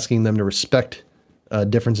email asking them to respect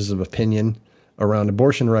differences of opinion around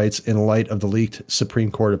abortion rights in light of the leaked Supreme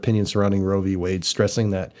Court opinion surrounding Roe v. Wade, stressing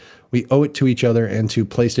that we owe it to each other and to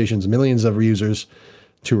PlayStation's millions of users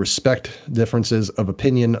to respect differences of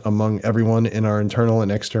opinion among everyone in our internal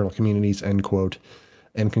and external communities, end quote.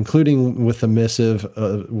 And concluding with the missive,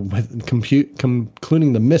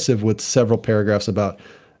 concluding the missive with several paragraphs about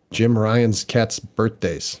Jim Ryan's cat's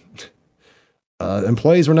birthdays.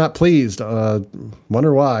 Employees were not pleased,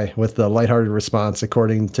 wonder why, with the lighthearted response,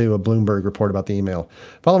 according to a Bloomberg report about the email.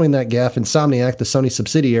 Following that gaffe, Insomniac, the Sony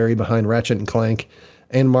subsidiary behind Ratchet & Clank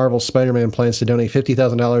and Marvel's Spider-Man, plans to donate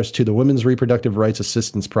 $50,000 to the Women's Reproductive Rights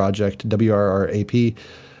Assistance Project, WRRAP,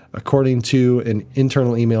 according to an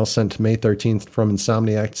internal email sent May 13th from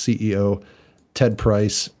Insomniac CEO Ted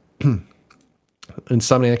Price.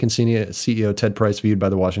 Insomniac and CEO Ted Price, viewed by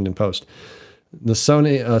the Washington Post. The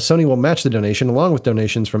Sony will match the donation along with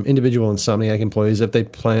donations from individual Insomniac employees if they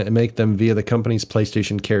make them via the company's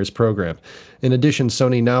PlayStation Cares program. In addition,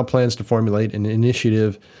 Sony now plans to formulate an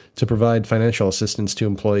initiative to provide financial assistance to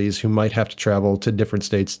employees who might have to travel to different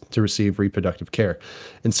states to receive reproductive care.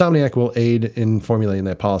 Insomniac will aid in formulating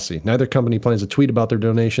that policy. Neither company plans to tweet about their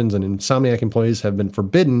donations, and Insomniac employees have been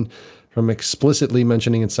forbidden from explicitly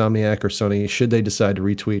mentioning Insomniac or Sony should they decide to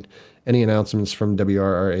retweet any announcements from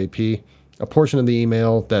WRRAP. A portion of the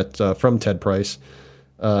email that from Ted Price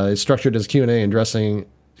is structured as Q&A addressing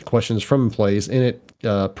questions from employees. In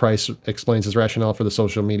it, Price explains his rationale for the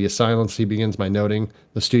social media silence. He begins by noting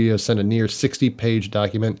the studio sent a near 60-page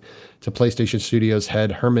document to PlayStation Studios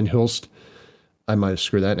head Herman Hulst. I might have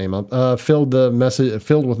screwed that name up. Filled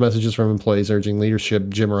with messages from employees urging leadership,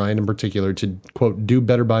 Jim Ryan in particular, to, quote, do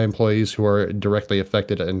better by employees who are directly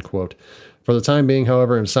affected, end quote. For the time being,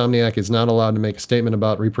 however, Insomniac is not allowed to make a statement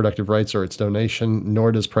about reproductive rights or its donation,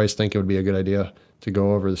 nor does Price think it would be a good idea to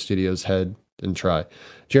go over the studio's head and try.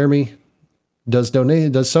 Jeremy, does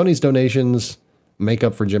Sony's donations make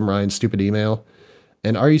up for Jim Ryan's stupid email?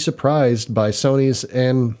 And are you surprised by Sony's,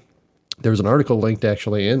 and there's an article linked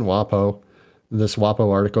actually in WAPO, this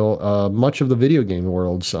WAPO article, much of the video game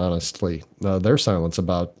world's, honestly, their silence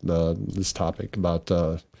about this topic, about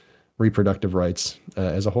reproductive rights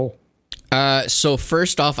as a whole? So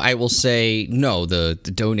first off, I will say, no, the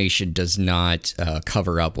donation does not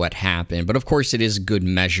cover up what happened. But of course, it is good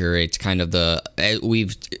measure. It's kind of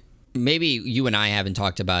maybe you and I haven't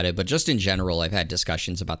talked about it, but just in general, I've had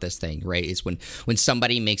discussions about this thing, right? It's when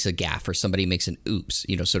somebody makes a gaffe or somebody makes an oops,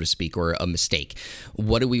 so to speak, or a mistake.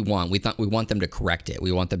 What do we want? We want them to correct it.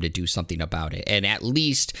 We want them to do something about it. And at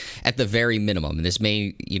least at the very minimum, and this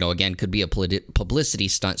may, again, could be a publicity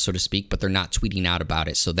stunt, so to speak, but they're not tweeting out about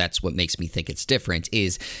it. So that's what makes me think it's different,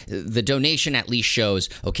 is the donation at least shows,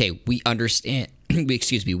 okay, we understand,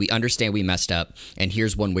 we understand we messed up, and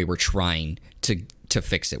here's one way we're trying to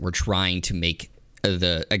fix it. We're trying to make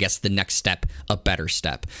the next step a better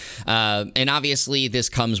step. And obviously this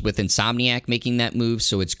comes with Insomniac making that move.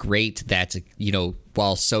 So it's great that,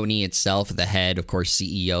 while Sony itself, the head, of course,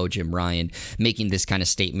 CEO Jim Ryan, making this kind of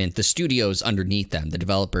statement, the studios underneath them, the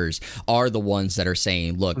developers, are the ones that are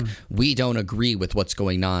saying, look, we don't agree with what's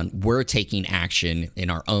going on. We're taking action in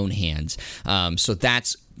our own hands. So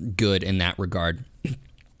that's good in that regard.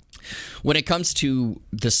 When it comes to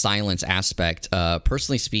the silence aspect,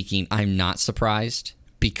 personally speaking, I'm not surprised,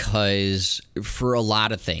 because for a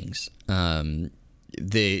lot of things, when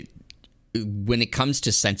it comes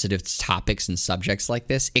to sensitive topics and subjects like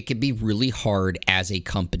this, it can be really hard as a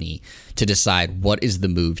company to decide what is the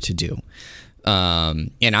move to do.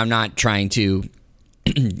 And I'm not trying to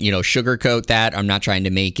sugarcoat that. I'm not trying to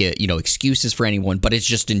make it, excuses for anyone, but it's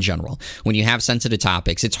just in general. When you have sensitive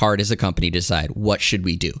topics, it's hard as a company to decide what should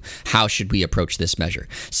we do? How should we approach this measure?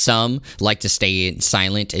 Some like to stay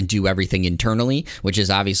silent and do everything internally, which is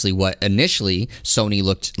obviously what initially Sony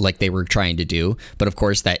looked like they were trying to do. But of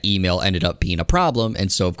course, that email ended up being a problem.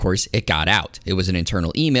 And so, of course, it got out. It was an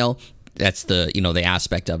internal email. That's the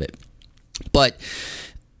aspect of it. But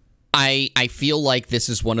I feel like this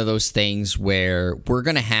is one of those things where we're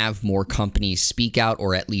going to have more companies speak out,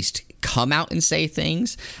 or at least come out and say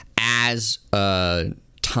things as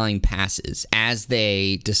time passes, as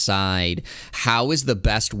they decide how is the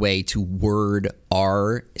best way to word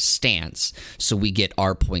our stance so we get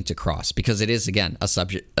our point across, because it is, again, a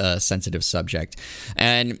sensitive subject.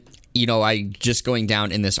 And I just going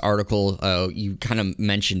down in this article, you kind of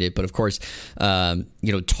mentioned it, but of course,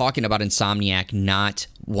 talking about Insomniac not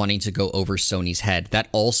wanting to go over Sony's head, that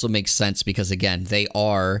also makes sense, because again, they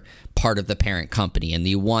are part of the parent company, and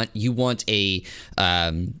you want a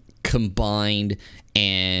combined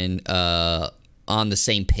and on the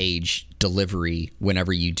same page delivery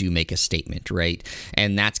whenever you do make a statement, right?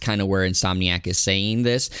 And that's kind of where Insomniac is saying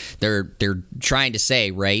this. They're trying to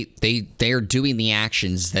say, right, they're doing the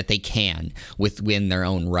actions that they can within their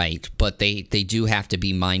own right, but they do have to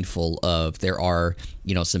be mindful of there are,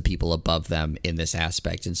 you know, some people above them in this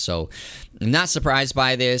aspect. And so I'm not surprised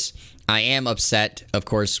by this. I am upset, of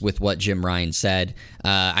course, with what Jim Ryan said.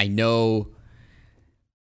 I know,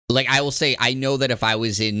 like, I will say, I know that if I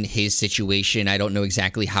was in his situation, I don't know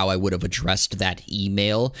exactly how I would have addressed that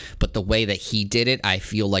email, but the way that he did it, I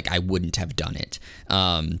feel like I wouldn't have done it.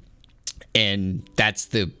 And that's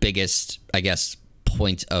the biggest, I guess,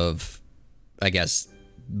 point of, I guess,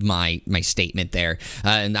 my statement there.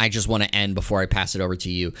 And I just want to end before I pass it over to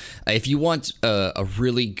you. If you want a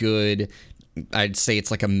really good, I'd say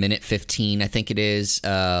it's like a minute 15, I think it is,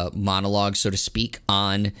 monologue, so to speak,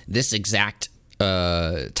 on this exact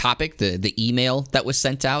topic, the email that was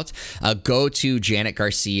sent out, go to Janet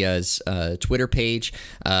Garcia's Twitter page.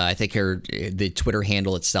 I think the Twitter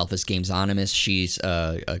handle itself is Games Anonymous. She's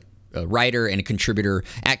a writer and a contributor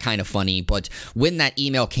at Kind of Funny. But when that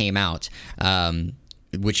email came out,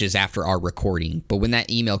 which is after our recording, but when that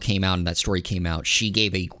email came out and that story came out, she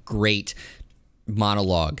gave a great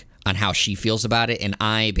monologue on how she feels about it, and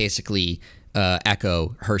I basically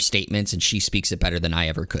echo her statements, and she speaks it better than I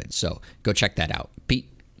ever could. So go check that out. Pete?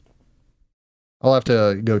 I'll have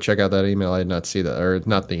to go check out that email. I did not see that, or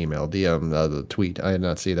not the email, the tweet. I did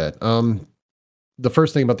not see that. The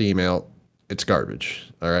first thing about the email, it's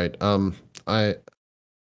garbage. All right. The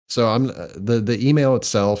email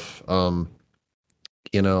itself.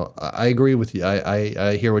 You know, I agree with you.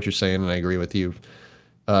 I hear what you're saying, and I agree with you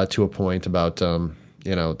to a point about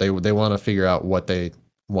you know, they want to figure out what they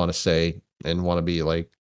want to say and want to be, like,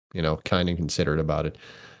 you know, kind and considerate about it.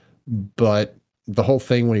 But the whole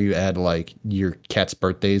thing when you add, like, your cat's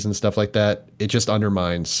birthdays and stuff like that, it just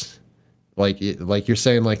undermines, like you're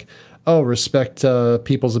saying, like, oh, respect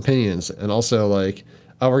people's opinions, and also, like,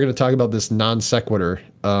 oh, we're going to talk about this non sequitur,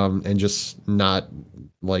 and just not,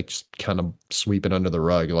 like, just kind of sweep it under the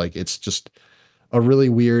rug. Like, it's just a really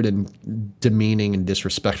weird and demeaning and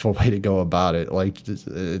disrespectful way to go about it. Like,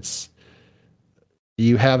 it's,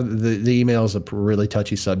 you have the email is a really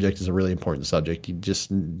touchy subject, is a really important subject. You just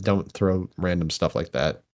don't throw random stuff like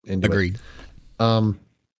that into Agreed. it. I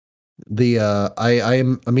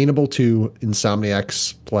am amenable to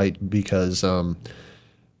Insomniac's plight because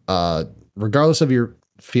regardless of your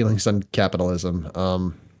feelings on capitalism,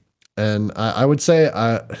 and I would say,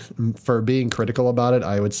 for being critical about it,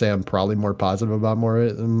 I would say I'm probably more positive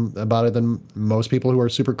about it than most people who are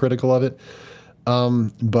super critical of it.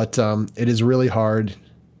 But it is really hard,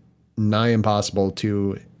 nigh impossible,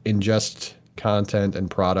 to ingest content and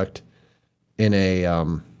product in a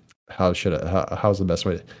how's the best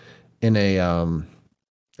way, in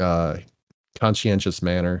a conscientious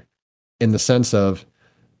manner, in the sense of,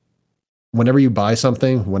 whenever you buy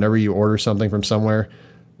something, whenever you order something from somewhere,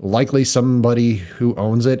 likely somebody who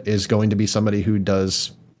owns it is going to be somebody who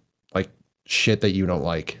does, like, shit that you don't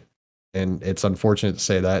like. And it's unfortunate to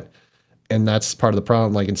say that. And that's part of the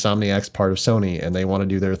problem. Like, Insomniac's part of Sony, and they want to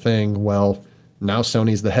do their thing. Well, now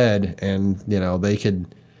Sony's the head, and, you know, they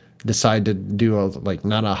could decide to do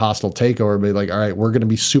not a hostile takeover, but like, all right, we're going to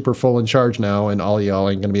be super full in charge now, and all y'all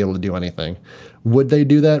ain't going to be able to do anything. Would they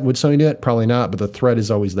do that? Would Sony do it? Probably not. But the threat is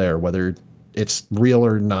always there, whether it's real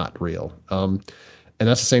or not real. And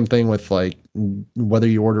that's the same thing with, like, whether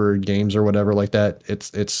you order games or whatever like that.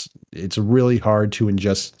 It's really hard to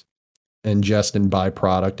ingest and buy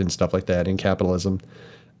product and stuff like that in capitalism,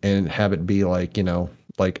 and have it be like, you know,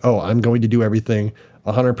 like, oh, I'm going to do everything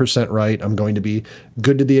 100% right. I'm going to be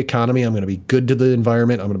good to the economy. I'm going to be good to the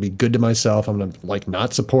environment. I'm going to be good to myself. I'm going to, like,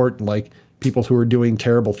 not support, like, people who are doing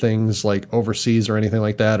terrible things, like, overseas or anything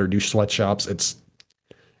like that, or do sweatshops. It's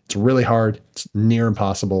really hard. It's near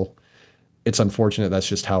impossible. It's unfortunate. That's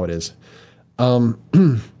just how it is. I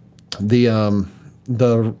am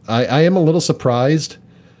a little surprised,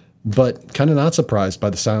 but kind of not surprised by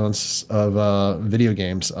the silence of video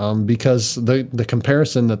games, because the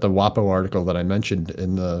comparison that the WAPO article that I mentioned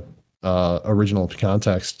in the original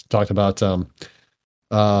context talked about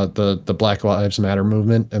the Black Lives Matter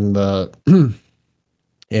movement and the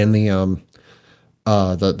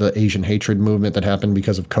Asian hatred movement that happened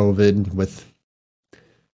because of COVID, with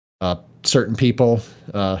certain people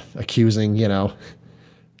accusing, you know,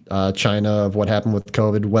 China of what happened with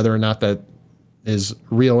COVID, whether or not that is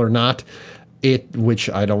real or not, which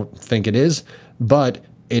I don't think it is, but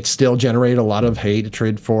it still generated a lot of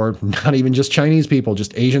hatred for not even just Chinese people,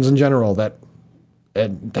 just Asians in general that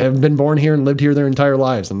have been born here and lived here their entire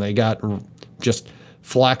lives, and they got just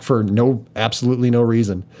flack for absolutely no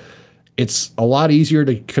reason. It's a lot easier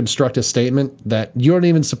to construct a statement that you don't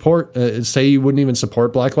even support, say you wouldn't even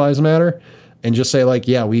support Black Lives Matter, and just say like,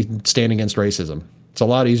 yeah, we stand against racism. It's a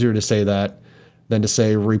lot easier to say that than to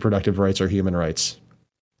say reproductive rights or human rights,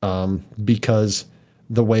 because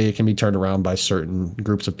the way it can be turned around by certain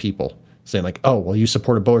groups of people saying like, oh, well, you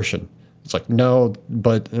support abortion. It's like, no,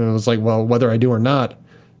 but it was like, well, whether I do or not,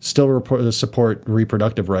 still support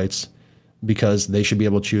reproductive rights, because they should be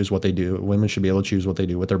able to choose what they do. Women should be able to choose what they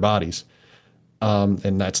do with their bodies.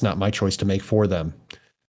 And that's not my choice to make for them.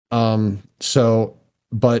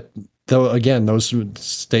 But though, again, those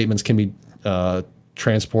statements can be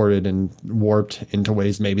transported and warped into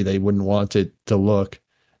ways maybe they wouldn't want it to look.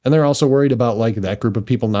 And they're also worried about like that group of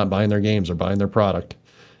people not buying their games or buying their product.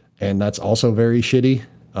 And that's also very shitty.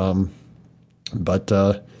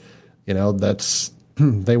 That's,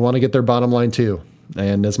 they want to get their bottom line too.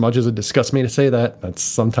 And as much as it disgusts me to say that,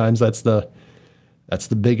 that's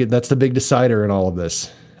the big decider in all of this.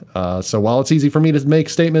 So while it's easy for me to make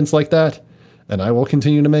statements like that, and I will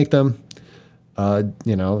continue to make them,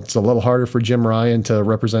 it's a little harder for Jim Ryan to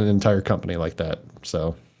represent an entire company like that.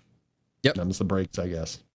 So, yep, them's the breaks, I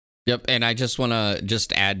guess. Yep, and I just want to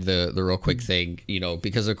add the real quick thing,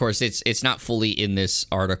 because of course it's not fully in this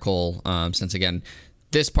article, since again,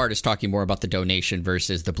 this part is talking more about the donation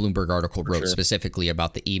versus the Bloomberg article wrote specifically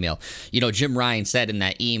about the email. Jim Ryan said in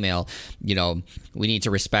that email, we need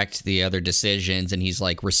to respect the other decisions. And he's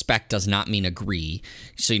like, respect does not mean agree.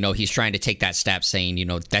 So, he's trying to take that step saying,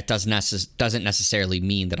 that doesn't necessarily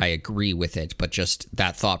mean that I agree with it, but just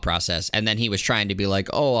that thought process. And then he was trying to be like,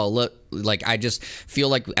 oh, look, like, I just feel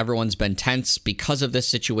like everyone's been tense because of this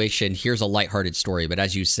situation. Here's a lighthearted story. But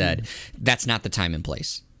as you said, that's not the time and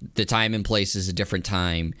place. The time and place is a different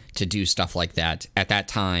time to do stuff like that. At that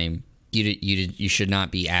time, you should not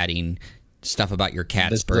be adding stuff about your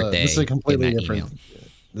cat's birthday. This is a completely different.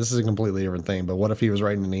 This is a completely different thing. But what if he was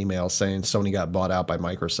writing an email saying Sony got bought out by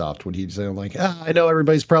Microsoft? Would he say like, I know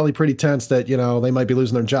everybody's probably pretty tense that they might be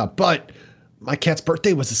losing their job, but my cat's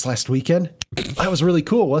birthday was this last weekend. That was really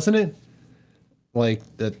cool, wasn't it? Like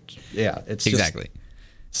that. Yeah, it's exactly.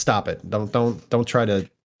 Just, stop it.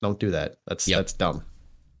 Don't do that. That's dumb.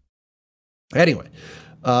 Anyway,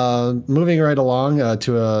 moving right along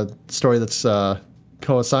to a story that's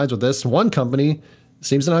coincides with this. One company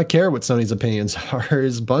seems to not care what Sony's opinions are,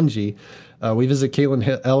 is Bungie. We visit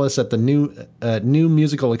Caitlin Ellis at the New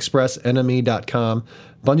Musical Express, NME.com.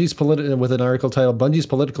 With an article titled, Bungie's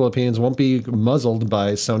political opinions won't be muzzled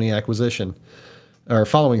by Sony acquisition. Or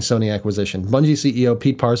following Sony acquisition. Bungie CEO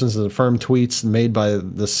Pete Parsons has affirmed tweets made by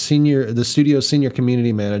the studio's senior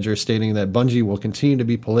community manager stating that Bungie will continue to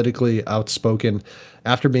be politically outspoken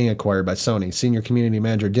after being acquired by Sony. Senior community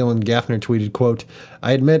manager Dylan Gaffner tweeted, quote,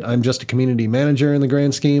 I admit I'm just a community manager in the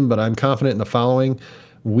grand scheme, but I'm confident in the following.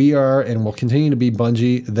 We are and will continue to be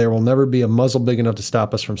Bungie. There will never be a muzzle big enough to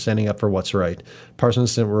stop us from standing up for what's right.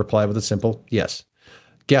 Parsons replied with a simple yes.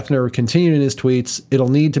 Gaffner continued in his tweets, it'll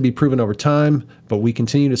need to be proven over time, but we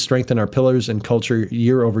continue to strengthen our pillars and culture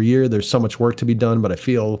year over year. There's so much work to be done, but I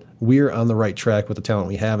feel we're on the right track with the talent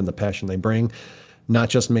we have and the passion they bring, not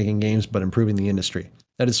just making games, but improving the industry.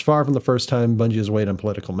 That is far from the first time Bungie has weighed on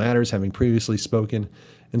political matters, having previously spoken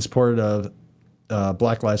in support of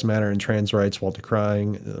Black Lives Matter and trans rights while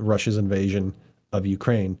decrying Russia's invasion of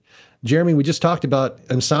Ukraine. Jeremy, we just talked about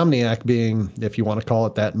Insomniac being, if you want to call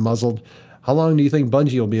it that, muzzled. How long do you think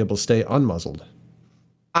Bungie will be able to stay unmuzzled?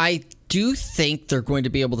 I do think they're going to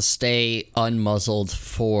be able to stay unmuzzled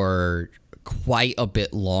for quite a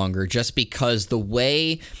bit longer, just because the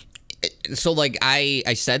way... So, like,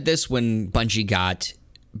 I said this when Bungie got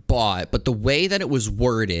bought, but the way that it was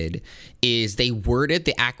worded is they worded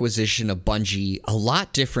the acquisition of Bungie a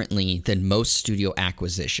lot differently than most studio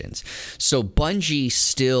acquisitions. So Bungie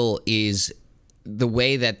still is... The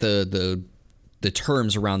way that the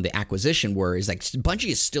terms around the acquisition were is like Bungie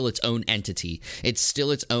is still its own entity. It's still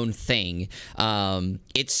its own thing.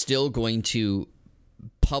 It's still going to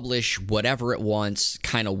publish whatever it wants,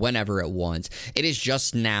 kind of whenever it wants. It is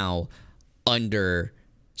just now under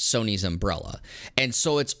Sony's umbrella. And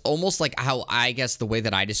so it's almost like how I guess the way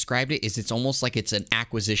that I described it is it's almost like it's an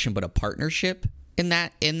acquisition but a partnership in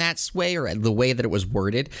that way, or the way that it was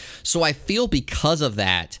worded. So I feel because of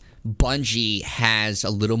that, Bungie has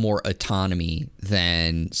a little more autonomy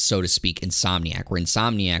than, so to speak, Insomniac, where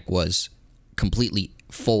Insomniac was completely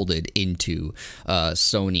folded into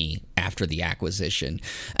Sony after the acquisition.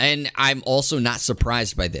 And I'm also not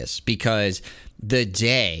surprised by this, because the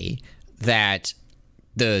day that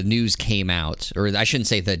the news came out, or I shouldn't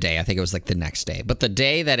say the day, I think it was like the next day, but the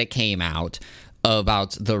day that it came out,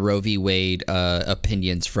 about the Roe v. Wade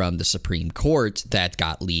opinions from the Supreme Court that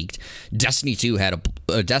got leaked, Destiny 2 had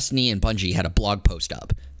Destiny and Bungie had a blog post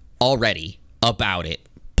up already about it,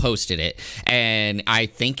 posted it, and I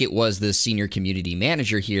think it was the senior community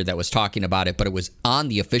manager here that was talking about it, but it was on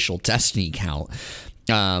the official Destiny account.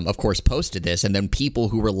 Of course, posted this, and then people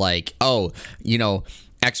who were like, "Oh, you know,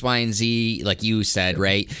 X, Y, and Z," like you said,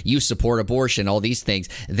 right? You support abortion, all these things.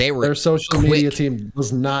 They were their social media team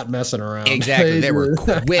was not messing around. Exactly, they were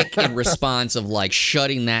quick in response of like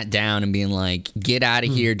shutting that down and being like, "Get out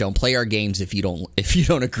of here! Don't play our games if you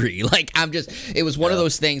don't agree." Like it was one of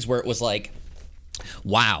those things where it was like,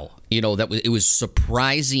 wow, you know, it was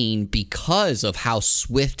surprising because of how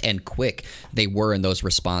swift and quick they were in those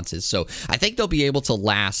responses. So I think they'll be able to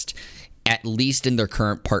last, at least in their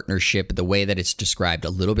current partnership, the way that it's described,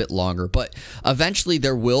 a little bit longer. But eventually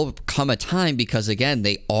there will come a time, because again,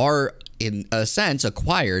 they are in a sense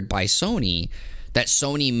acquired by Sony, that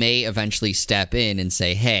Sony may eventually step in and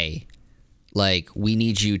say, hey, like, we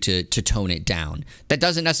need you to tone it down. That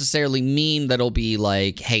doesn't necessarily mean that it'll be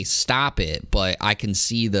like, hey, stop it, but I can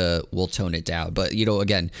see we'll tone it down. But, you know,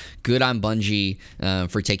 again, good on Bungie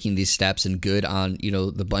for taking these steps, and good on, you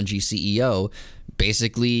know, the Bungie CEO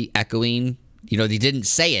basically echoing, you know, they didn't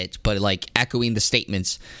say it, but like echoing the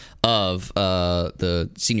statements of the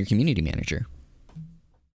senior community manager.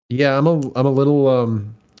 Yeah, I'm a little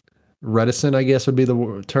reticent, I guess would be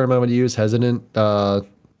the term I would use, hesitant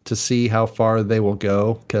to see how far they will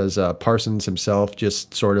go, because Parsons himself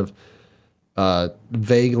just sort of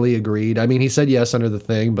vaguely agreed. I mean, he said yes under the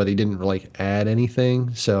thing, but he didn't like add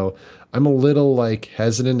anything. So I'm a little like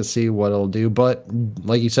hesitant to see what it'll do. But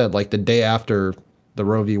like you said, like the day after the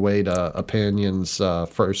Roe v. Wade opinions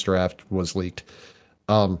first draft was leaked,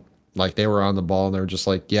 like they were on the ball, and they were just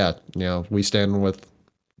like, yeah, you know, we stand with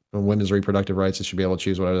women's reproductive rights. They should be able to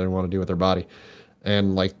choose whatever they want to do with their body.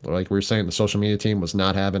 And like we were saying, the social media team was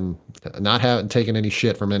not having taken any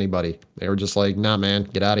shit from anybody. They were just like, nah, man,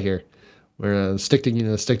 get out of here. We're gonna stick to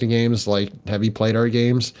games. Like, have you played our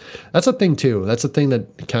games? That's a thing too. That's a thing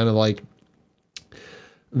that kind of like,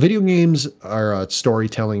 video games are a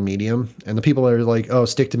storytelling medium, and the people that are like, oh,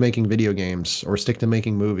 stick to making video games or stick to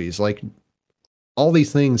making movies. Like, all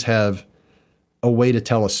these things have a way to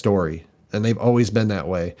tell a story, and they've always been that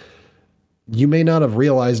way. You may not have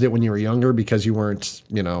realized it when you were younger because you weren't,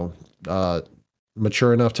 you know,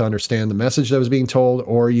 mature enough to understand the message that was being told,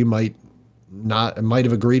 or you might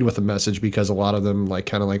have agreed with the message because a lot of them like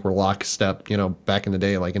kind of like were lockstep, you know, back in the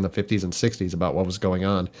day, like in the 50s and 60s, about what was going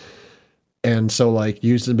on. And so like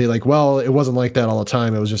you used to be like, well, it wasn't like that all the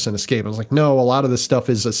time. It was just an escape. I was like, no, a lot of this stuff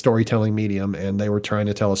is a storytelling medium, and they were trying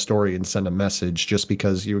to tell a story and send a message. Just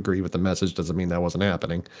because you agree with the message doesn't mean that wasn't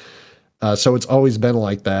happening. So it's always been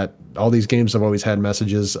like that. All these games have always had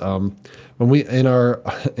messages. When we in our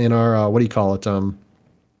what do you call it?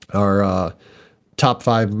 Our top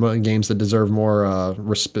 5 games that deserve more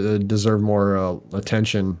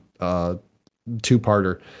attention.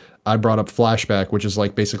 2-parter. I brought up Flashback, which is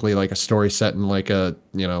like basically like a story set in like a,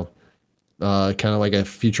 you know, kind of like a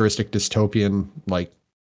futuristic dystopian like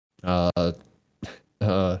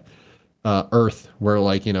Earth, where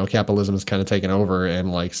like, you know, capitalism is kind of taken over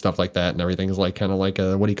and like stuff like that, and everything is like kind of like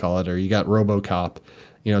a, what do you call it? Or you got RoboCop,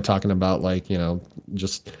 you know, talking about like, you know,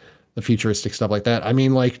 just the futuristic stuff like that. I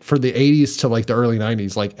mean, like for the 80s to like the early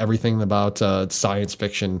 90s, like everything about science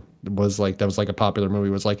fiction was like, that was like a popular movie,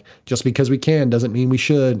 was like, just because we can doesn't mean we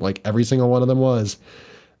should. Like every single one of them was.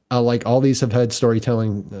 Like all these have had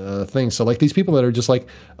storytelling things. So like these people that are just like,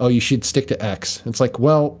 oh, you should stick to X. It's like,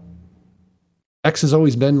 well, X has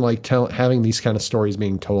always been like having these kind of stories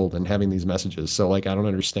being told and having these messages. So like, I don't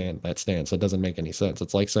understand that stance. It doesn't make any sense.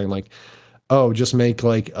 It's like saying like, oh, just make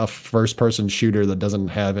like a first person shooter that doesn't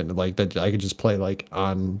have it, like that I could just play like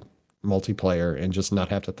on multiplayer and just not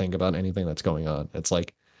have to think about anything that's going on. It's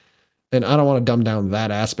like, and I don't want to dumb down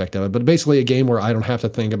that aspect of it, but basically a game where I don't have to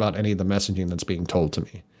think about any of the messaging that's being told to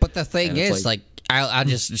me. But the thing is, like I'll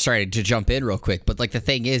just, sorry to jump in real quick, but like the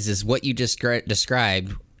thing is what you just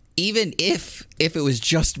described, even if it was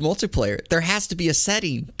just multiplayer, there has to be a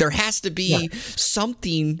setting. There has to be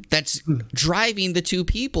something that's driving the two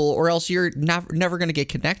people, or else you're never going to get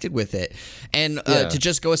connected with it. And to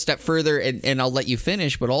just go a step further, and I'll let you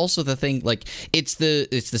finish, but also the thing, like it's the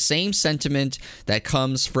same sentiment that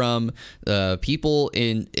comes from people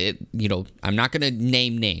in it. You know, I'm not going to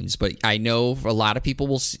name names, but I know a lot of people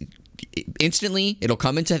will see, instantly it'll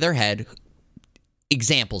come into their head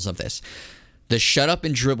examples of this. The shut up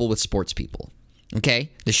and dribble with sports people. Okay?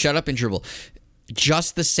 The shut up and dribble.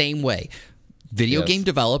 Just the same way. Video game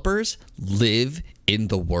developers live in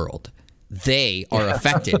the world. they are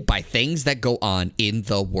affected by things that go on in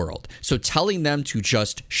the world. So telling them to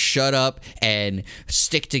just shut up and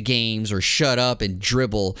stick to games or shut up and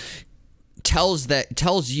dribble tells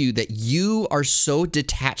you that you are so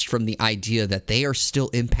detached from the idea that they are still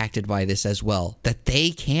impacted by this as well, that they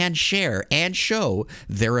can share and show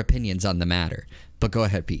their opinions on the matter. But go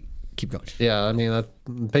ahead, Pete. Keep going. Yeah, I mean,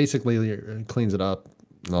 that basically cleans it up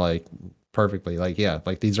like perfectly. Like, yeah,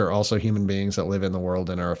 like these are also human beings that live in the world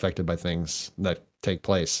and are affected by things that take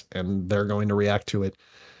place, and they're going to react to it,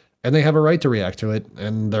 and they have a right to react to it,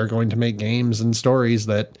 and they're going to make games and stories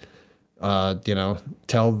that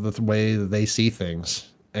tell the way they see things.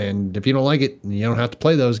 And if you don't like it, you don't have to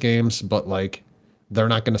play those games, but like, they're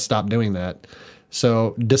not going to stop doing that.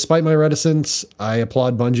 So despite my reticence, I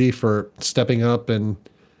applaud Bungie for stepping up and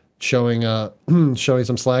showing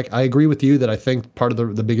some slack. I agree with you that I think part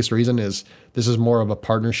of the biggest reason is this is more of a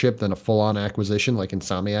partnership than a full-on acquisition like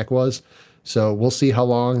Insomniac was. So we'll see how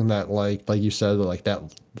long that, like you said, like that,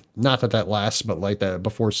 not that lasts, but like that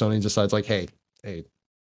before Sony decides like, hey,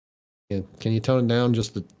 can you tone it down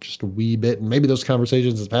just a wee bit? And maybe those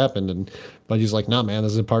conversations have happened, and Bungie's like, nah, man,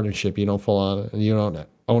 this is a partnership. You don't full on, and you don't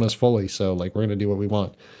own us fully. So like, we're gonna do what we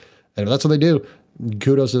want. And if that's what they do,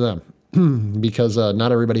 kudos to them, because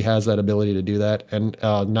not everybody has that ability to do that, and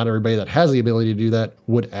not everybody that has the ability to do that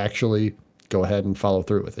would actually go ahead and follow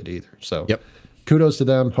through with it either. So kudos to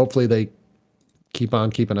them. Hopefully they keep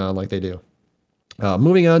on keeping on like they do.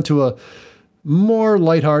 Moving on to a more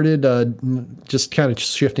lighthearted, just kind of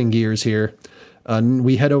shifting gears here.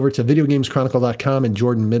 We head over to videogameschronicle.com and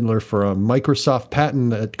Jordan Midler for a Microsoft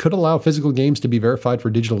patent that could allow physical games to be verified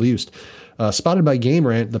for digital use. Spotted by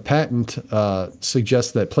GameRant, the patent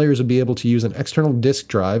suggests that players would be able to use an external disk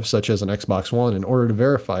drive, such as an Xbox One, in order to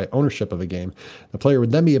verify ownership of a game. The player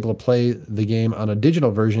would then be able to play the game on a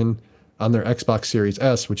digital version on their Xbox Series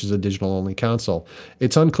S, which is a digital-only console.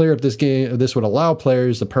 It's unclear if this would allow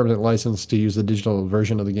players a permanent license to use the digital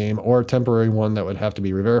version of the game or a temporary one that would have to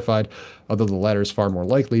be re-verified, although the latter is far more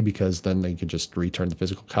likely because then they could just return the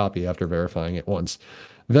physical copy after verifying it once.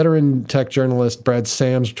 Veteran tech journalist Brad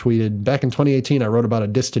Sams tweeted, "Back in 2018, I wrote about a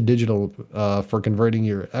disc-to-digital for converting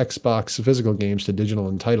your Xbox physical games to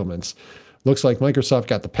digital entitlements. Looks like Microsoft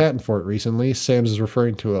got the patent for it recently." Sams is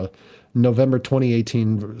referring to a November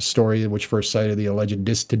 2018 story which first cited the alleged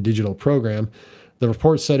disc-to-digital program. The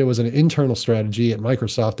report said it was an internal strategy at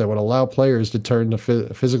Microsoft that would allow players to turn the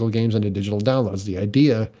physical games into digital downloads. The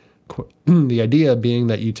idea being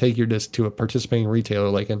that you take your disc to a participating retailer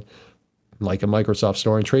like a Microsoft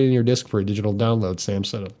store and trade in your disc for a digital download, Sam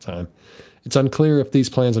said at the time. It's unclear if these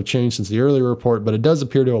plans have changed since the earlier report, but it does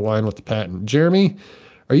appear to align with the patent. Jeremy,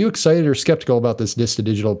 are you excited or skeptical about this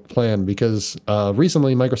disc-to-digital plan? Because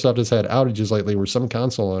recently Microsoft has had outages lately where some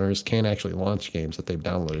console owners can't actually launch games that they've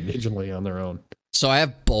downloaded digitally on their own. So I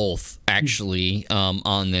have both actually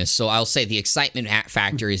on this. So I'll say the excitement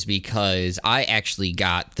factor is because I actually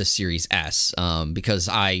got the Series S because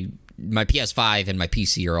my PS5 and my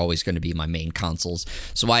PC are always going to be my main consoles,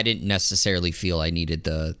 so I didn't necessarily feel I needed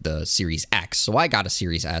the Series X, so I got a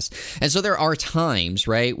Series S. And so there are times,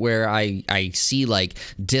 right, where I see like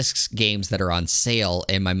discs games that are on sale,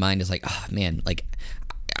 and my mind is like, oh man, like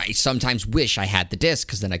I sometimes wish I had the disc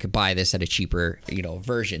because then I could buy this at a cheaper,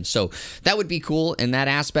 version. So that would be cool in that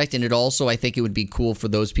aspect. And I think it would be cool for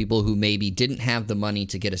those people who maybe didn't have the money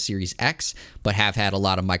to get a Series X, but have had a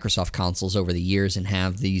lot of Microsoft consoles over the years and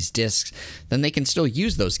have these discs, then they can still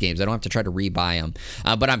use those games. I don't have to try to rebuy them.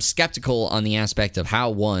 But I'm skeptical on the aspect of how,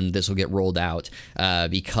 one, this will get rolled out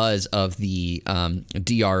because of the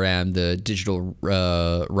DRM, the digital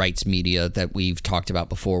rights media that we've talked about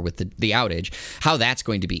before with the outage, how that's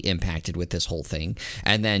going to be impacted with this whole thing.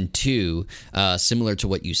 And then two, similar to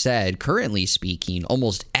what you said, currently speaking,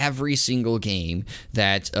 almost every single game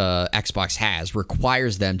that Xbox has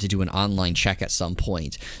requires them to do an online check at some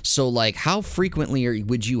point. So like, how frequently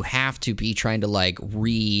would you have to be trying to like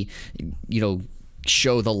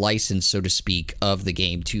show the license, so to speak, of the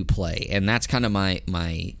game to play? And that's kind of my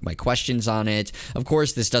questions on it. Of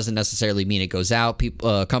course, this doesn't necessarily mean it goes out.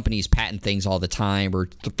 Companies patent things all the time or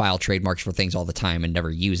file trademarks for things all the time and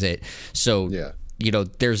never use it. So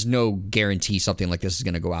there's no guarantee something like this is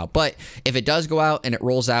going to go out. But if it does go out and it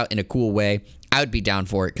rolls out in a cool way, I would be down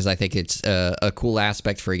for it because I think it's a cool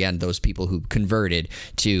aspect for, again, those people who converted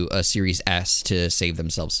to a Series S to save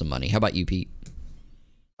themselves some money. How about you, Pete?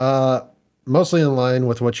 Mostly in line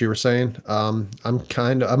with what you were saying. I'm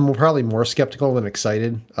probably more skeptical than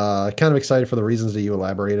excited. Kind of excited for the reasons that you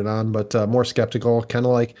elaborated on, but more skeptical, kind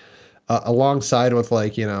of like alongside with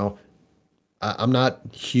like, I'm not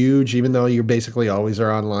huge, even though you basically always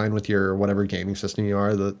are online with your whatever gaming system you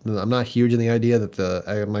are. I'm not huge in the idea that the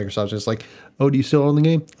Microsoft is just like, oh, do you still own the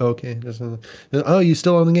game? Okay. Oh, you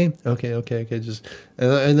still own the game? Okay, okay, okay. Just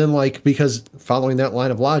and then like because following that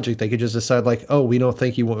line of logic, they could just decide like, oh, we don't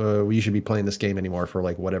think you should be playing this game anymore for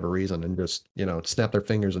like whatever reason, and just snap their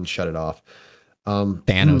fingers and shut it off.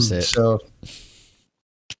 Thanos it. So,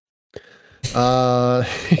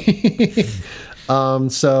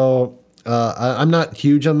 I'm not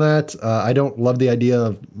huge on that. I don't love the idea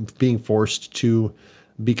of being forced to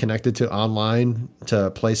be connected to online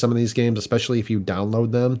to play some of these games, especially if you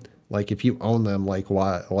download them. Like if you own them, like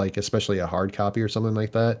why, like especially a hard copy or something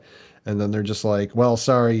like that, and then they're just like, well,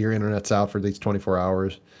 sorry, your internet's out for these 24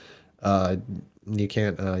 hours. You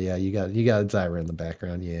can't. Yeah, you got Zyra in the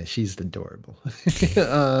background. Yeah, she's adorable.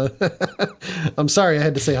 I'm sorry, I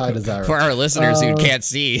had to say hi to Zyra. For our listeners who can't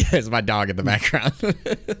see, there's my dog in the background.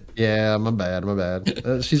 Yeah, my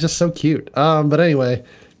bad. She's just so cute. But anyway,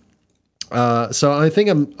 so I think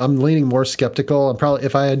I'm leaning more skeptical. I'm probably,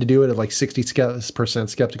 if I had to do it, at like 60%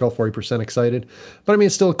 skeptical, 40% excited. But I mean,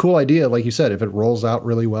 it's still a cool idea, like you said. If it rolls out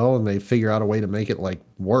really well and they figure out a way to make it like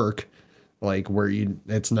work. Like where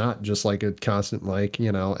it's not just like a constant, like,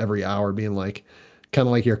 every hour being like, kind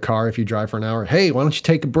of like your car. If you drive for an hour, hey, why don't you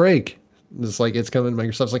take a break? It's like, it's coming to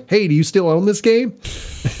Microsoft's like, hey, do you still own this game?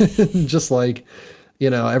 Just like,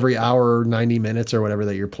 every hour, 90 minutes or whatever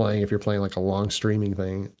that you're playing. If you're playing like a long streaming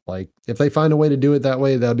thing, like if they find a way to do it that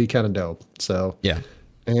way, that'd be kind of dope. So, yeah.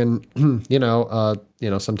 And,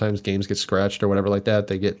 sometimes games get scratched or whatever like that.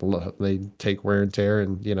 They take wear and tear,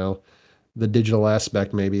 and, the digital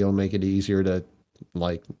aspect maybe will make it easier to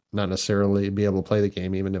like not necessarily be able to play the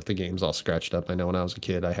game even if the game's all scratched up. I know when I was a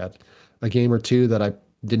kid I had a game or two that I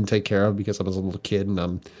didn't take care of because I was a little kid and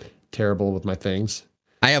I'm terrible with my things.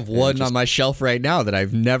 I have one on my shelf right now that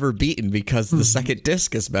I've never beaten because the second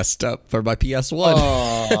disc is messed up for my PS1.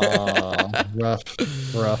 Oh,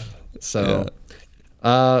 rough. So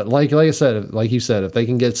like I said, like you said, if they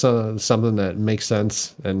can get something that makes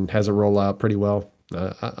sense and has it roll out pretty well,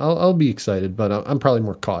 I'll be excited, but I'm probably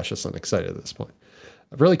more cautious than excited at this point.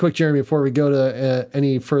 Really quick, Jeremy, before we go to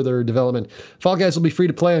any further development, Fall Guys will be free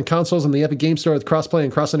to play on consoles in the Epic Game Store with crossplay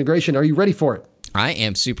and cross-integration. Are you ready for it? I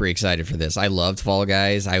am super excited for this. I loved Fall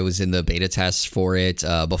Guys. I was in the beta tests for it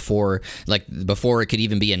before it could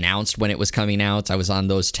even be announced when it was coming out. I was on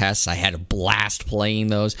those tests. I had a blast playing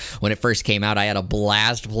those. When it first came out, I had a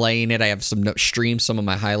blast playing it. I have some of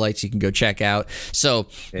my highlights you can go check out. So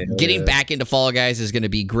getting back into Fall Guys is going to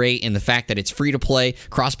be great, and the fact that it's free to play,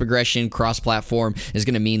 cross-progression, cross-platform is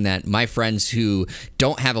going to mean that my friends who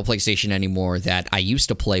don't have a PlayStation anymore that I used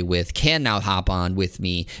to play with can now hop on with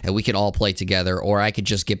me, and we could all play together. Or I could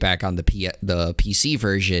just get back on the PC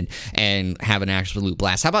version and have an absolute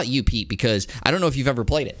blast. How about you, Pete? Because I don't know if you've ever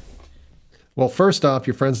played it. Well, first off,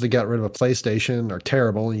 your friends that got rid of a PlayStation are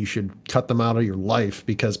terrible, and you should cut them out of your life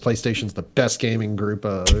because PlayStation's the best gaming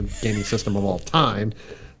system of all time.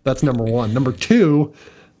 That's number one. Number two,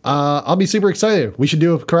 I'll be super excited. We should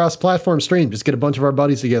do a cross-platform stream. Just get a bunch of our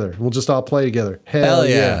buddies together. We'll just all play together. Hell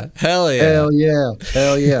yeah. Hell yeah. Hell yeah.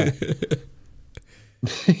 Hell yeah.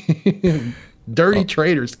 Dirty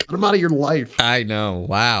traitors, cut them out of your life. I know.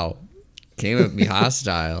 Wow. Came at me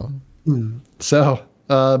hostile. So,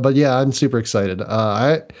 but yeah, I'm super excited.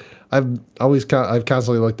 I've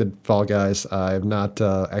constantly looked at Fall Guys. I have not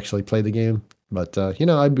actually played the game, but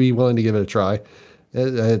I'd be willing to give it a try.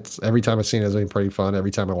 It's every time I've seen it, it's been pretty fun.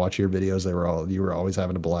 Every time I watch your videos, you were always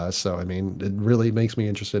having a blast. So I mean, it really makes me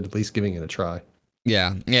interested, at least giving it a try.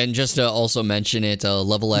 Yeah, and just to also mention it,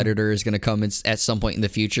 level editor is going to come at some point in the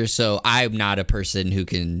future. So I'm not a person who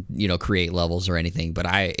can, create levels or anything, but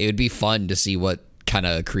it would be fun to see what kind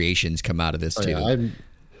of creations come out of this too. Yeah,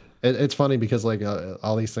 it's funny because like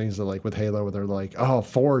all these things that like with Halo, where they're like, oh,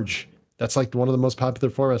 Forge, that's like one of the most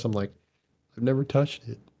popular formats. I'm like, I've never touched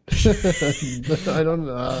it. I don't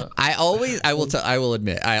know. I will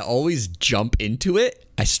admit, I always jump into it.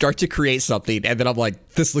 I start to create something, and then I'm like,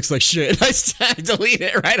 "This looks like shit." I delete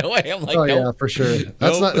it right away. I'm like, "Oh nope. yeah, for sure."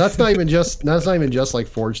 That's not even just like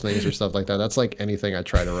Forge things or stuff like that. That's like anything I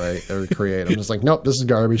try to write or create. I'm just like, "Nope, this is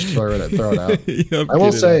garbage. Throw it out." Yeah, I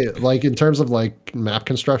will say, like in terms of like map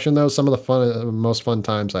construction, though, some of the most fun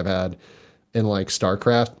times I've had in like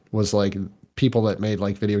StarCraft was like people that made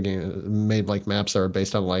like maps that are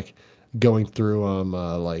based on like going through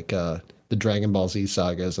the Dragon Ball Z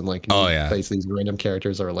sagas and like face these random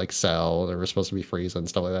characters that are like Cell, they were supposed to be Frieza and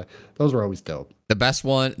stuff like that. Those were always dope. The best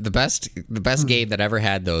game that ever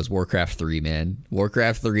had those, Warcraft 3, man.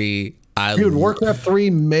 Warcraft 3, Dude, Warcraft 3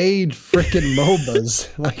 made freaking MOBAs.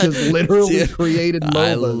 Like, it's literally created MOBAs.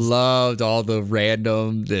 I loved all the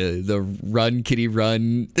random, the run kitty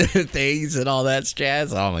run things and all that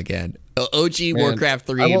jazz. Oh my god. OG man, Warcraft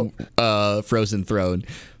 3 and Frozen Throne.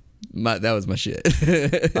 That was my shit.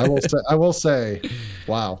 I will say,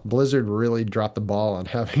 wow, Blizzard really dropped the ball on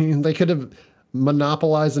having. They could have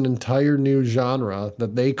monopolized an entire new genre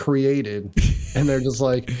that they created, and they're just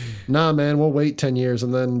like, nah, man, we'll wait 10 years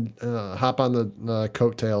and then hop on the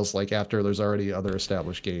coattails like after there's already other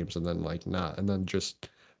established games, and then like not, and then just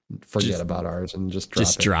forget about ours and just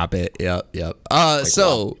drop it. Yep. Like,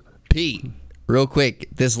 so wow. Pete, real quick,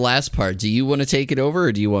 this last part, do you want to take it over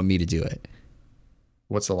or do you want me to do it?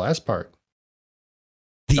 What's the last part?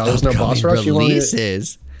 There's no boss rush.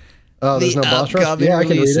 Releases. Oh, there's no boss rush. Yeah, I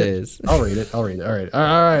can read it. I'll read it. All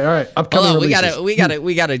right. Upcoming releases. You got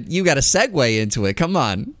to segue into it. Come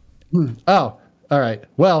on. Oh, all right.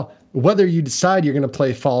 Well, whether you decide you're going to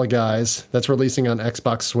play Fall Guys, that's releasing on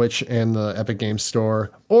Xbox, Switch, and the Epic Games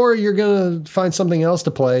Store, or you're going to find something else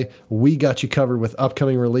to play, we got you covered with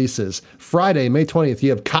upcoming releases. Friday, May 20th, you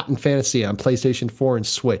have Cotton Fantasy on PlayStation 4 and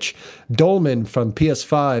Switch. Dolmen from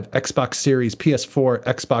PS5, Xbox Series, PS4,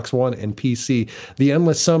 Xbox One, and PC. The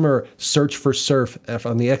Endless Summer, Search for Surf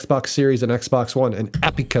on the Xbox Series and Xbox One, and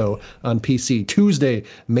Epico on PC. Tuesday,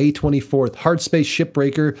 May 24th, Hard Space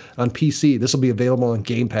Shipbreaker on PC. This will be available on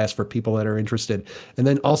Game Pass for people that are interested. And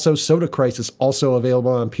then also Soda Crisis, also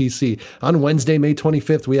available on PC. On Wednesday, May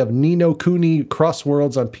 25th, we have Ni no Kuni Cross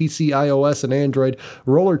Worlds on PC, iOS, and Android.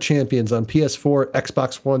 Roller Champions on PS4,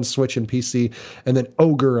 Xbox One, Switch, and PC. And then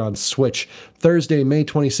Ogre on Switch. Thursday, May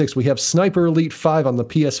 26th, we have Sniper Elite 5 on the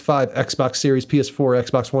PS5, Xbox Series, PS4,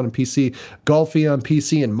 Xbox One, and PC. Golfy on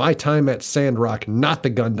PC, and My Time at Sandrock, not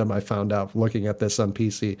the Gundam I found out looking at this on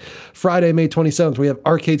PC. Friday, May 27th, we have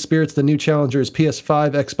Arcade Spirits, The New Challengers,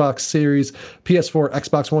 PS5, Xbox Series, PS4,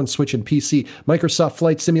 Xbox One, Switch, and PC. Microsoft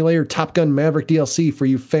Flight Simulator, Top Gun Maverick DLC for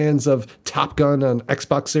you fans of Top Gun on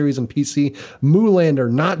Xbox Series and PC.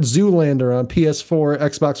 Moolander, not Zoolander on PS4,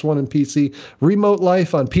 Xbox One, and PC. Remote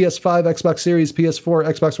Life on PS5, Xbox Series, PS4,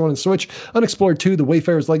 Xbox One, and Switch. Unexplored 2, The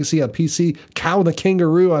Wayfarer's Legacy on PC. Cow the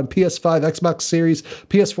Kangaroo on PS5, Xbox Series,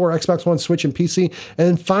 PS4, Xbox One, Switch, and PC. And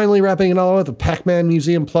then finally wrapping it all up, the Pac-Man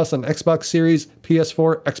Museum Plus on Xbox Series,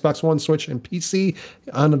 PS4, Xbox One, Switch, and PC,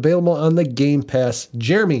 available on the Game Pass.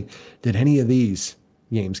 Jeremy, did any of these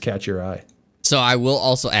games catch your eye? So I will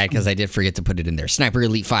also add, because I did forget to put it in there, Sniper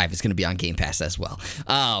Elite 5 is going to be on Game Pass as well.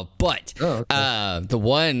 The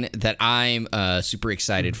one that I'm super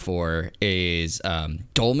excited for is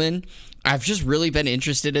Dolmen. I've just really been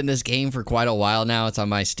interested in this game for quite a while now. It's on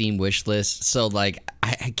my Steam wish list. So, like,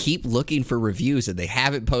 I keep looking for reviews, and they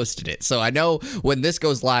haven't posted it. So I know when this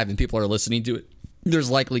goes live and people are listening to it,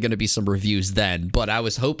 there's likely going to be some reviews then, but I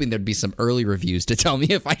was hoping there'd be some early reviews to tell me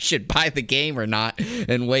if I should buy the game or not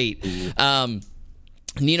and wait.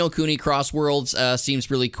 Ni no Kuni Cross Worlds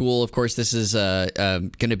seems really cool. Of course, this is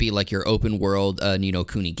going to be like your open world Ni no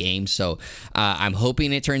Kuni game, so I'm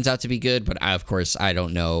hoping it turns out to be good, but of course, I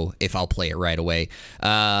don't know if I'll play it right away.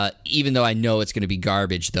 Even though I know it's going to be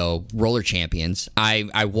garbage, though, Roller Champions.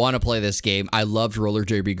 I want to play this game. I loved Roller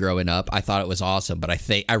Derby growing up. I thought it was awesome, but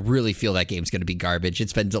I really feel that game's going to be garbage.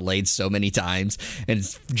 It's been delayed so many times, and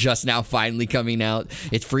it's just now finally coming out.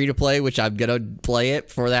 It's free to play, which I'm going to play it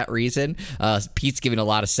for that reason. Pete's giving a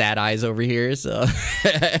lot of sad eyes over here, so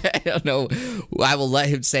I don't know. I will let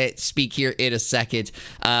him speak here in a second.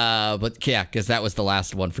 But yeah, because that was the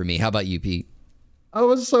last one for me. How about you, Pete? I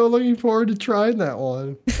was so looking forward to trying that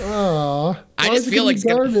one. I just feel it's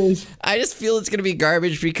gonna be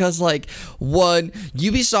garbage because, like, one,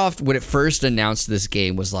 Ubisoft, when it first announced this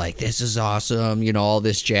game, was like, this is awesome, you know, all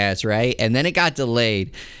this jazz, right? And then it got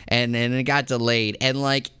delayed, and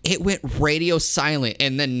like it went radio silent,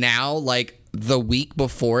 and then now, like, the week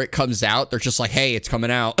before it comes out, they're just like, hey, it's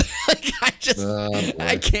coming out. Like,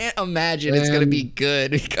 I can't imagine it's gonna be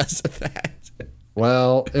good because of that.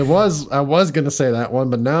 Well, I was going to say that one,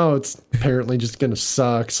 but now it's apparently just going to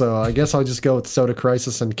suck. So I guess I'll just go with Soda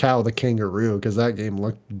Crisis and Cow the Kangaroo, because that game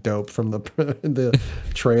looked dope from the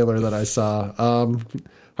trailer that I saw.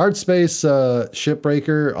 Hard Space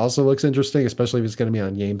Shipbreaker also looks interesting, especially if it's going to be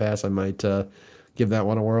on Game Pass. I might give that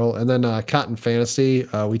one a whirl. And then Cotton Fantasy,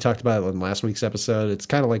 we talked about it in last week's episode. It's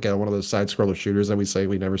kind of like one of those side-scroller shooters that we say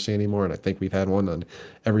we never see anymore, and I think we've had one on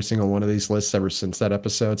every single one of these lists ever since that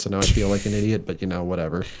episode, so now I feel like an idiot, but, you know,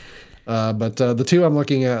 whatever. But the two I'm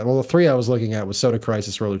looking at, well, the three I was looking at was Soda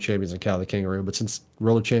Crisis, Roller Champions, and Cow the Kangaroo, but since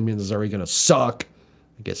Roller Champions is already going to suck,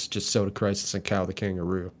 I guess just Soda Crisis and Cow the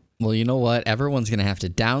Kangaroo. Well, you know what? Everyone's going to have to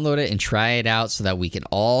download it and try it out so that we can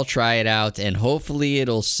all try it out, and hopefully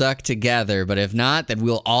it'll suck together. But if not, then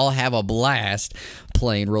we'll all have a blast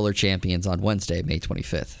playing Roller Champions on Wednesday, May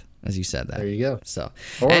 25th, as you said that. There you go. So,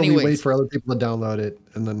 or anyways, we wait for other people to download it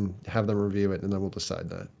and then have them review it, and then we'll decide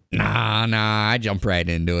that. Nah, I jump right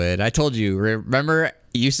into it. I told you, remember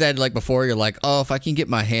you said like before, you're like, oh, if I can get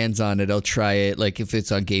my hands on it, I'll try it. Like if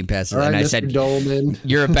it's on Game Pass. All right, and I Mr. said, Dolman.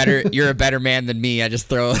 you're a better man than me. I just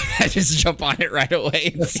jump on it right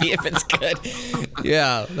away and see if it's good.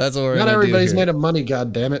 Yeah, that's what we're Not gonna everybody's do here. made of money,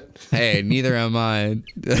 God damn it. Hey, neither am I.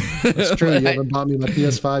 It's true. You haven't bought me my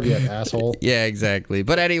PS5 yet, asshole. Yeah, exactly.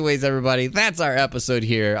 But anyways, everybody, that's our episode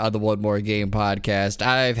here on the One More Game podcast.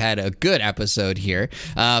 I've had a good episode here.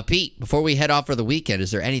 Pete, before we head off for the weekend,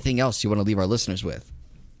 is there anything else you want to leave our listeners with?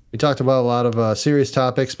 We talked about a lot of serious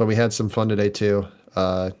topics, but we had some fun today too.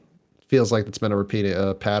 Feels like it's been a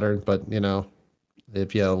repeated pattern, but you know,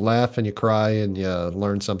 if you laugh and you cry and you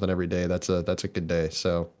learn something every day, that's a good day.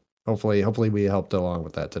 So hopefully we helped along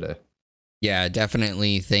with that today. Yeah,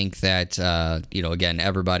 definitely think that, again,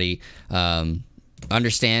 everybody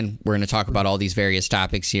understand we're going to talk about all these various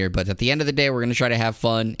topics here, but at the end of the day, we're going to try to have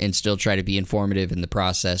fun and still try to be informative in the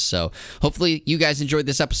process. So hopefully you guys enjoyed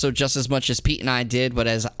this episode just as much as Pete and I did. But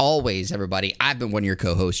as always, everybody, I've been one of your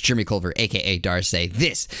co-hosts, Jimmy Culver, a.k.a. Darcy.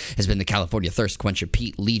 This has been the California Thirst Quencher,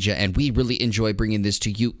 Pete Legia, and we really enjoy bringing this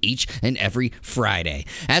to you each and every Friday.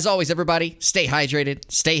 As always, everybody, stay hydrated,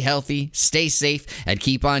 stay healthy, stay safe, and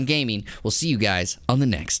keep on gaming. We'll see you guys on the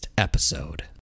next episode.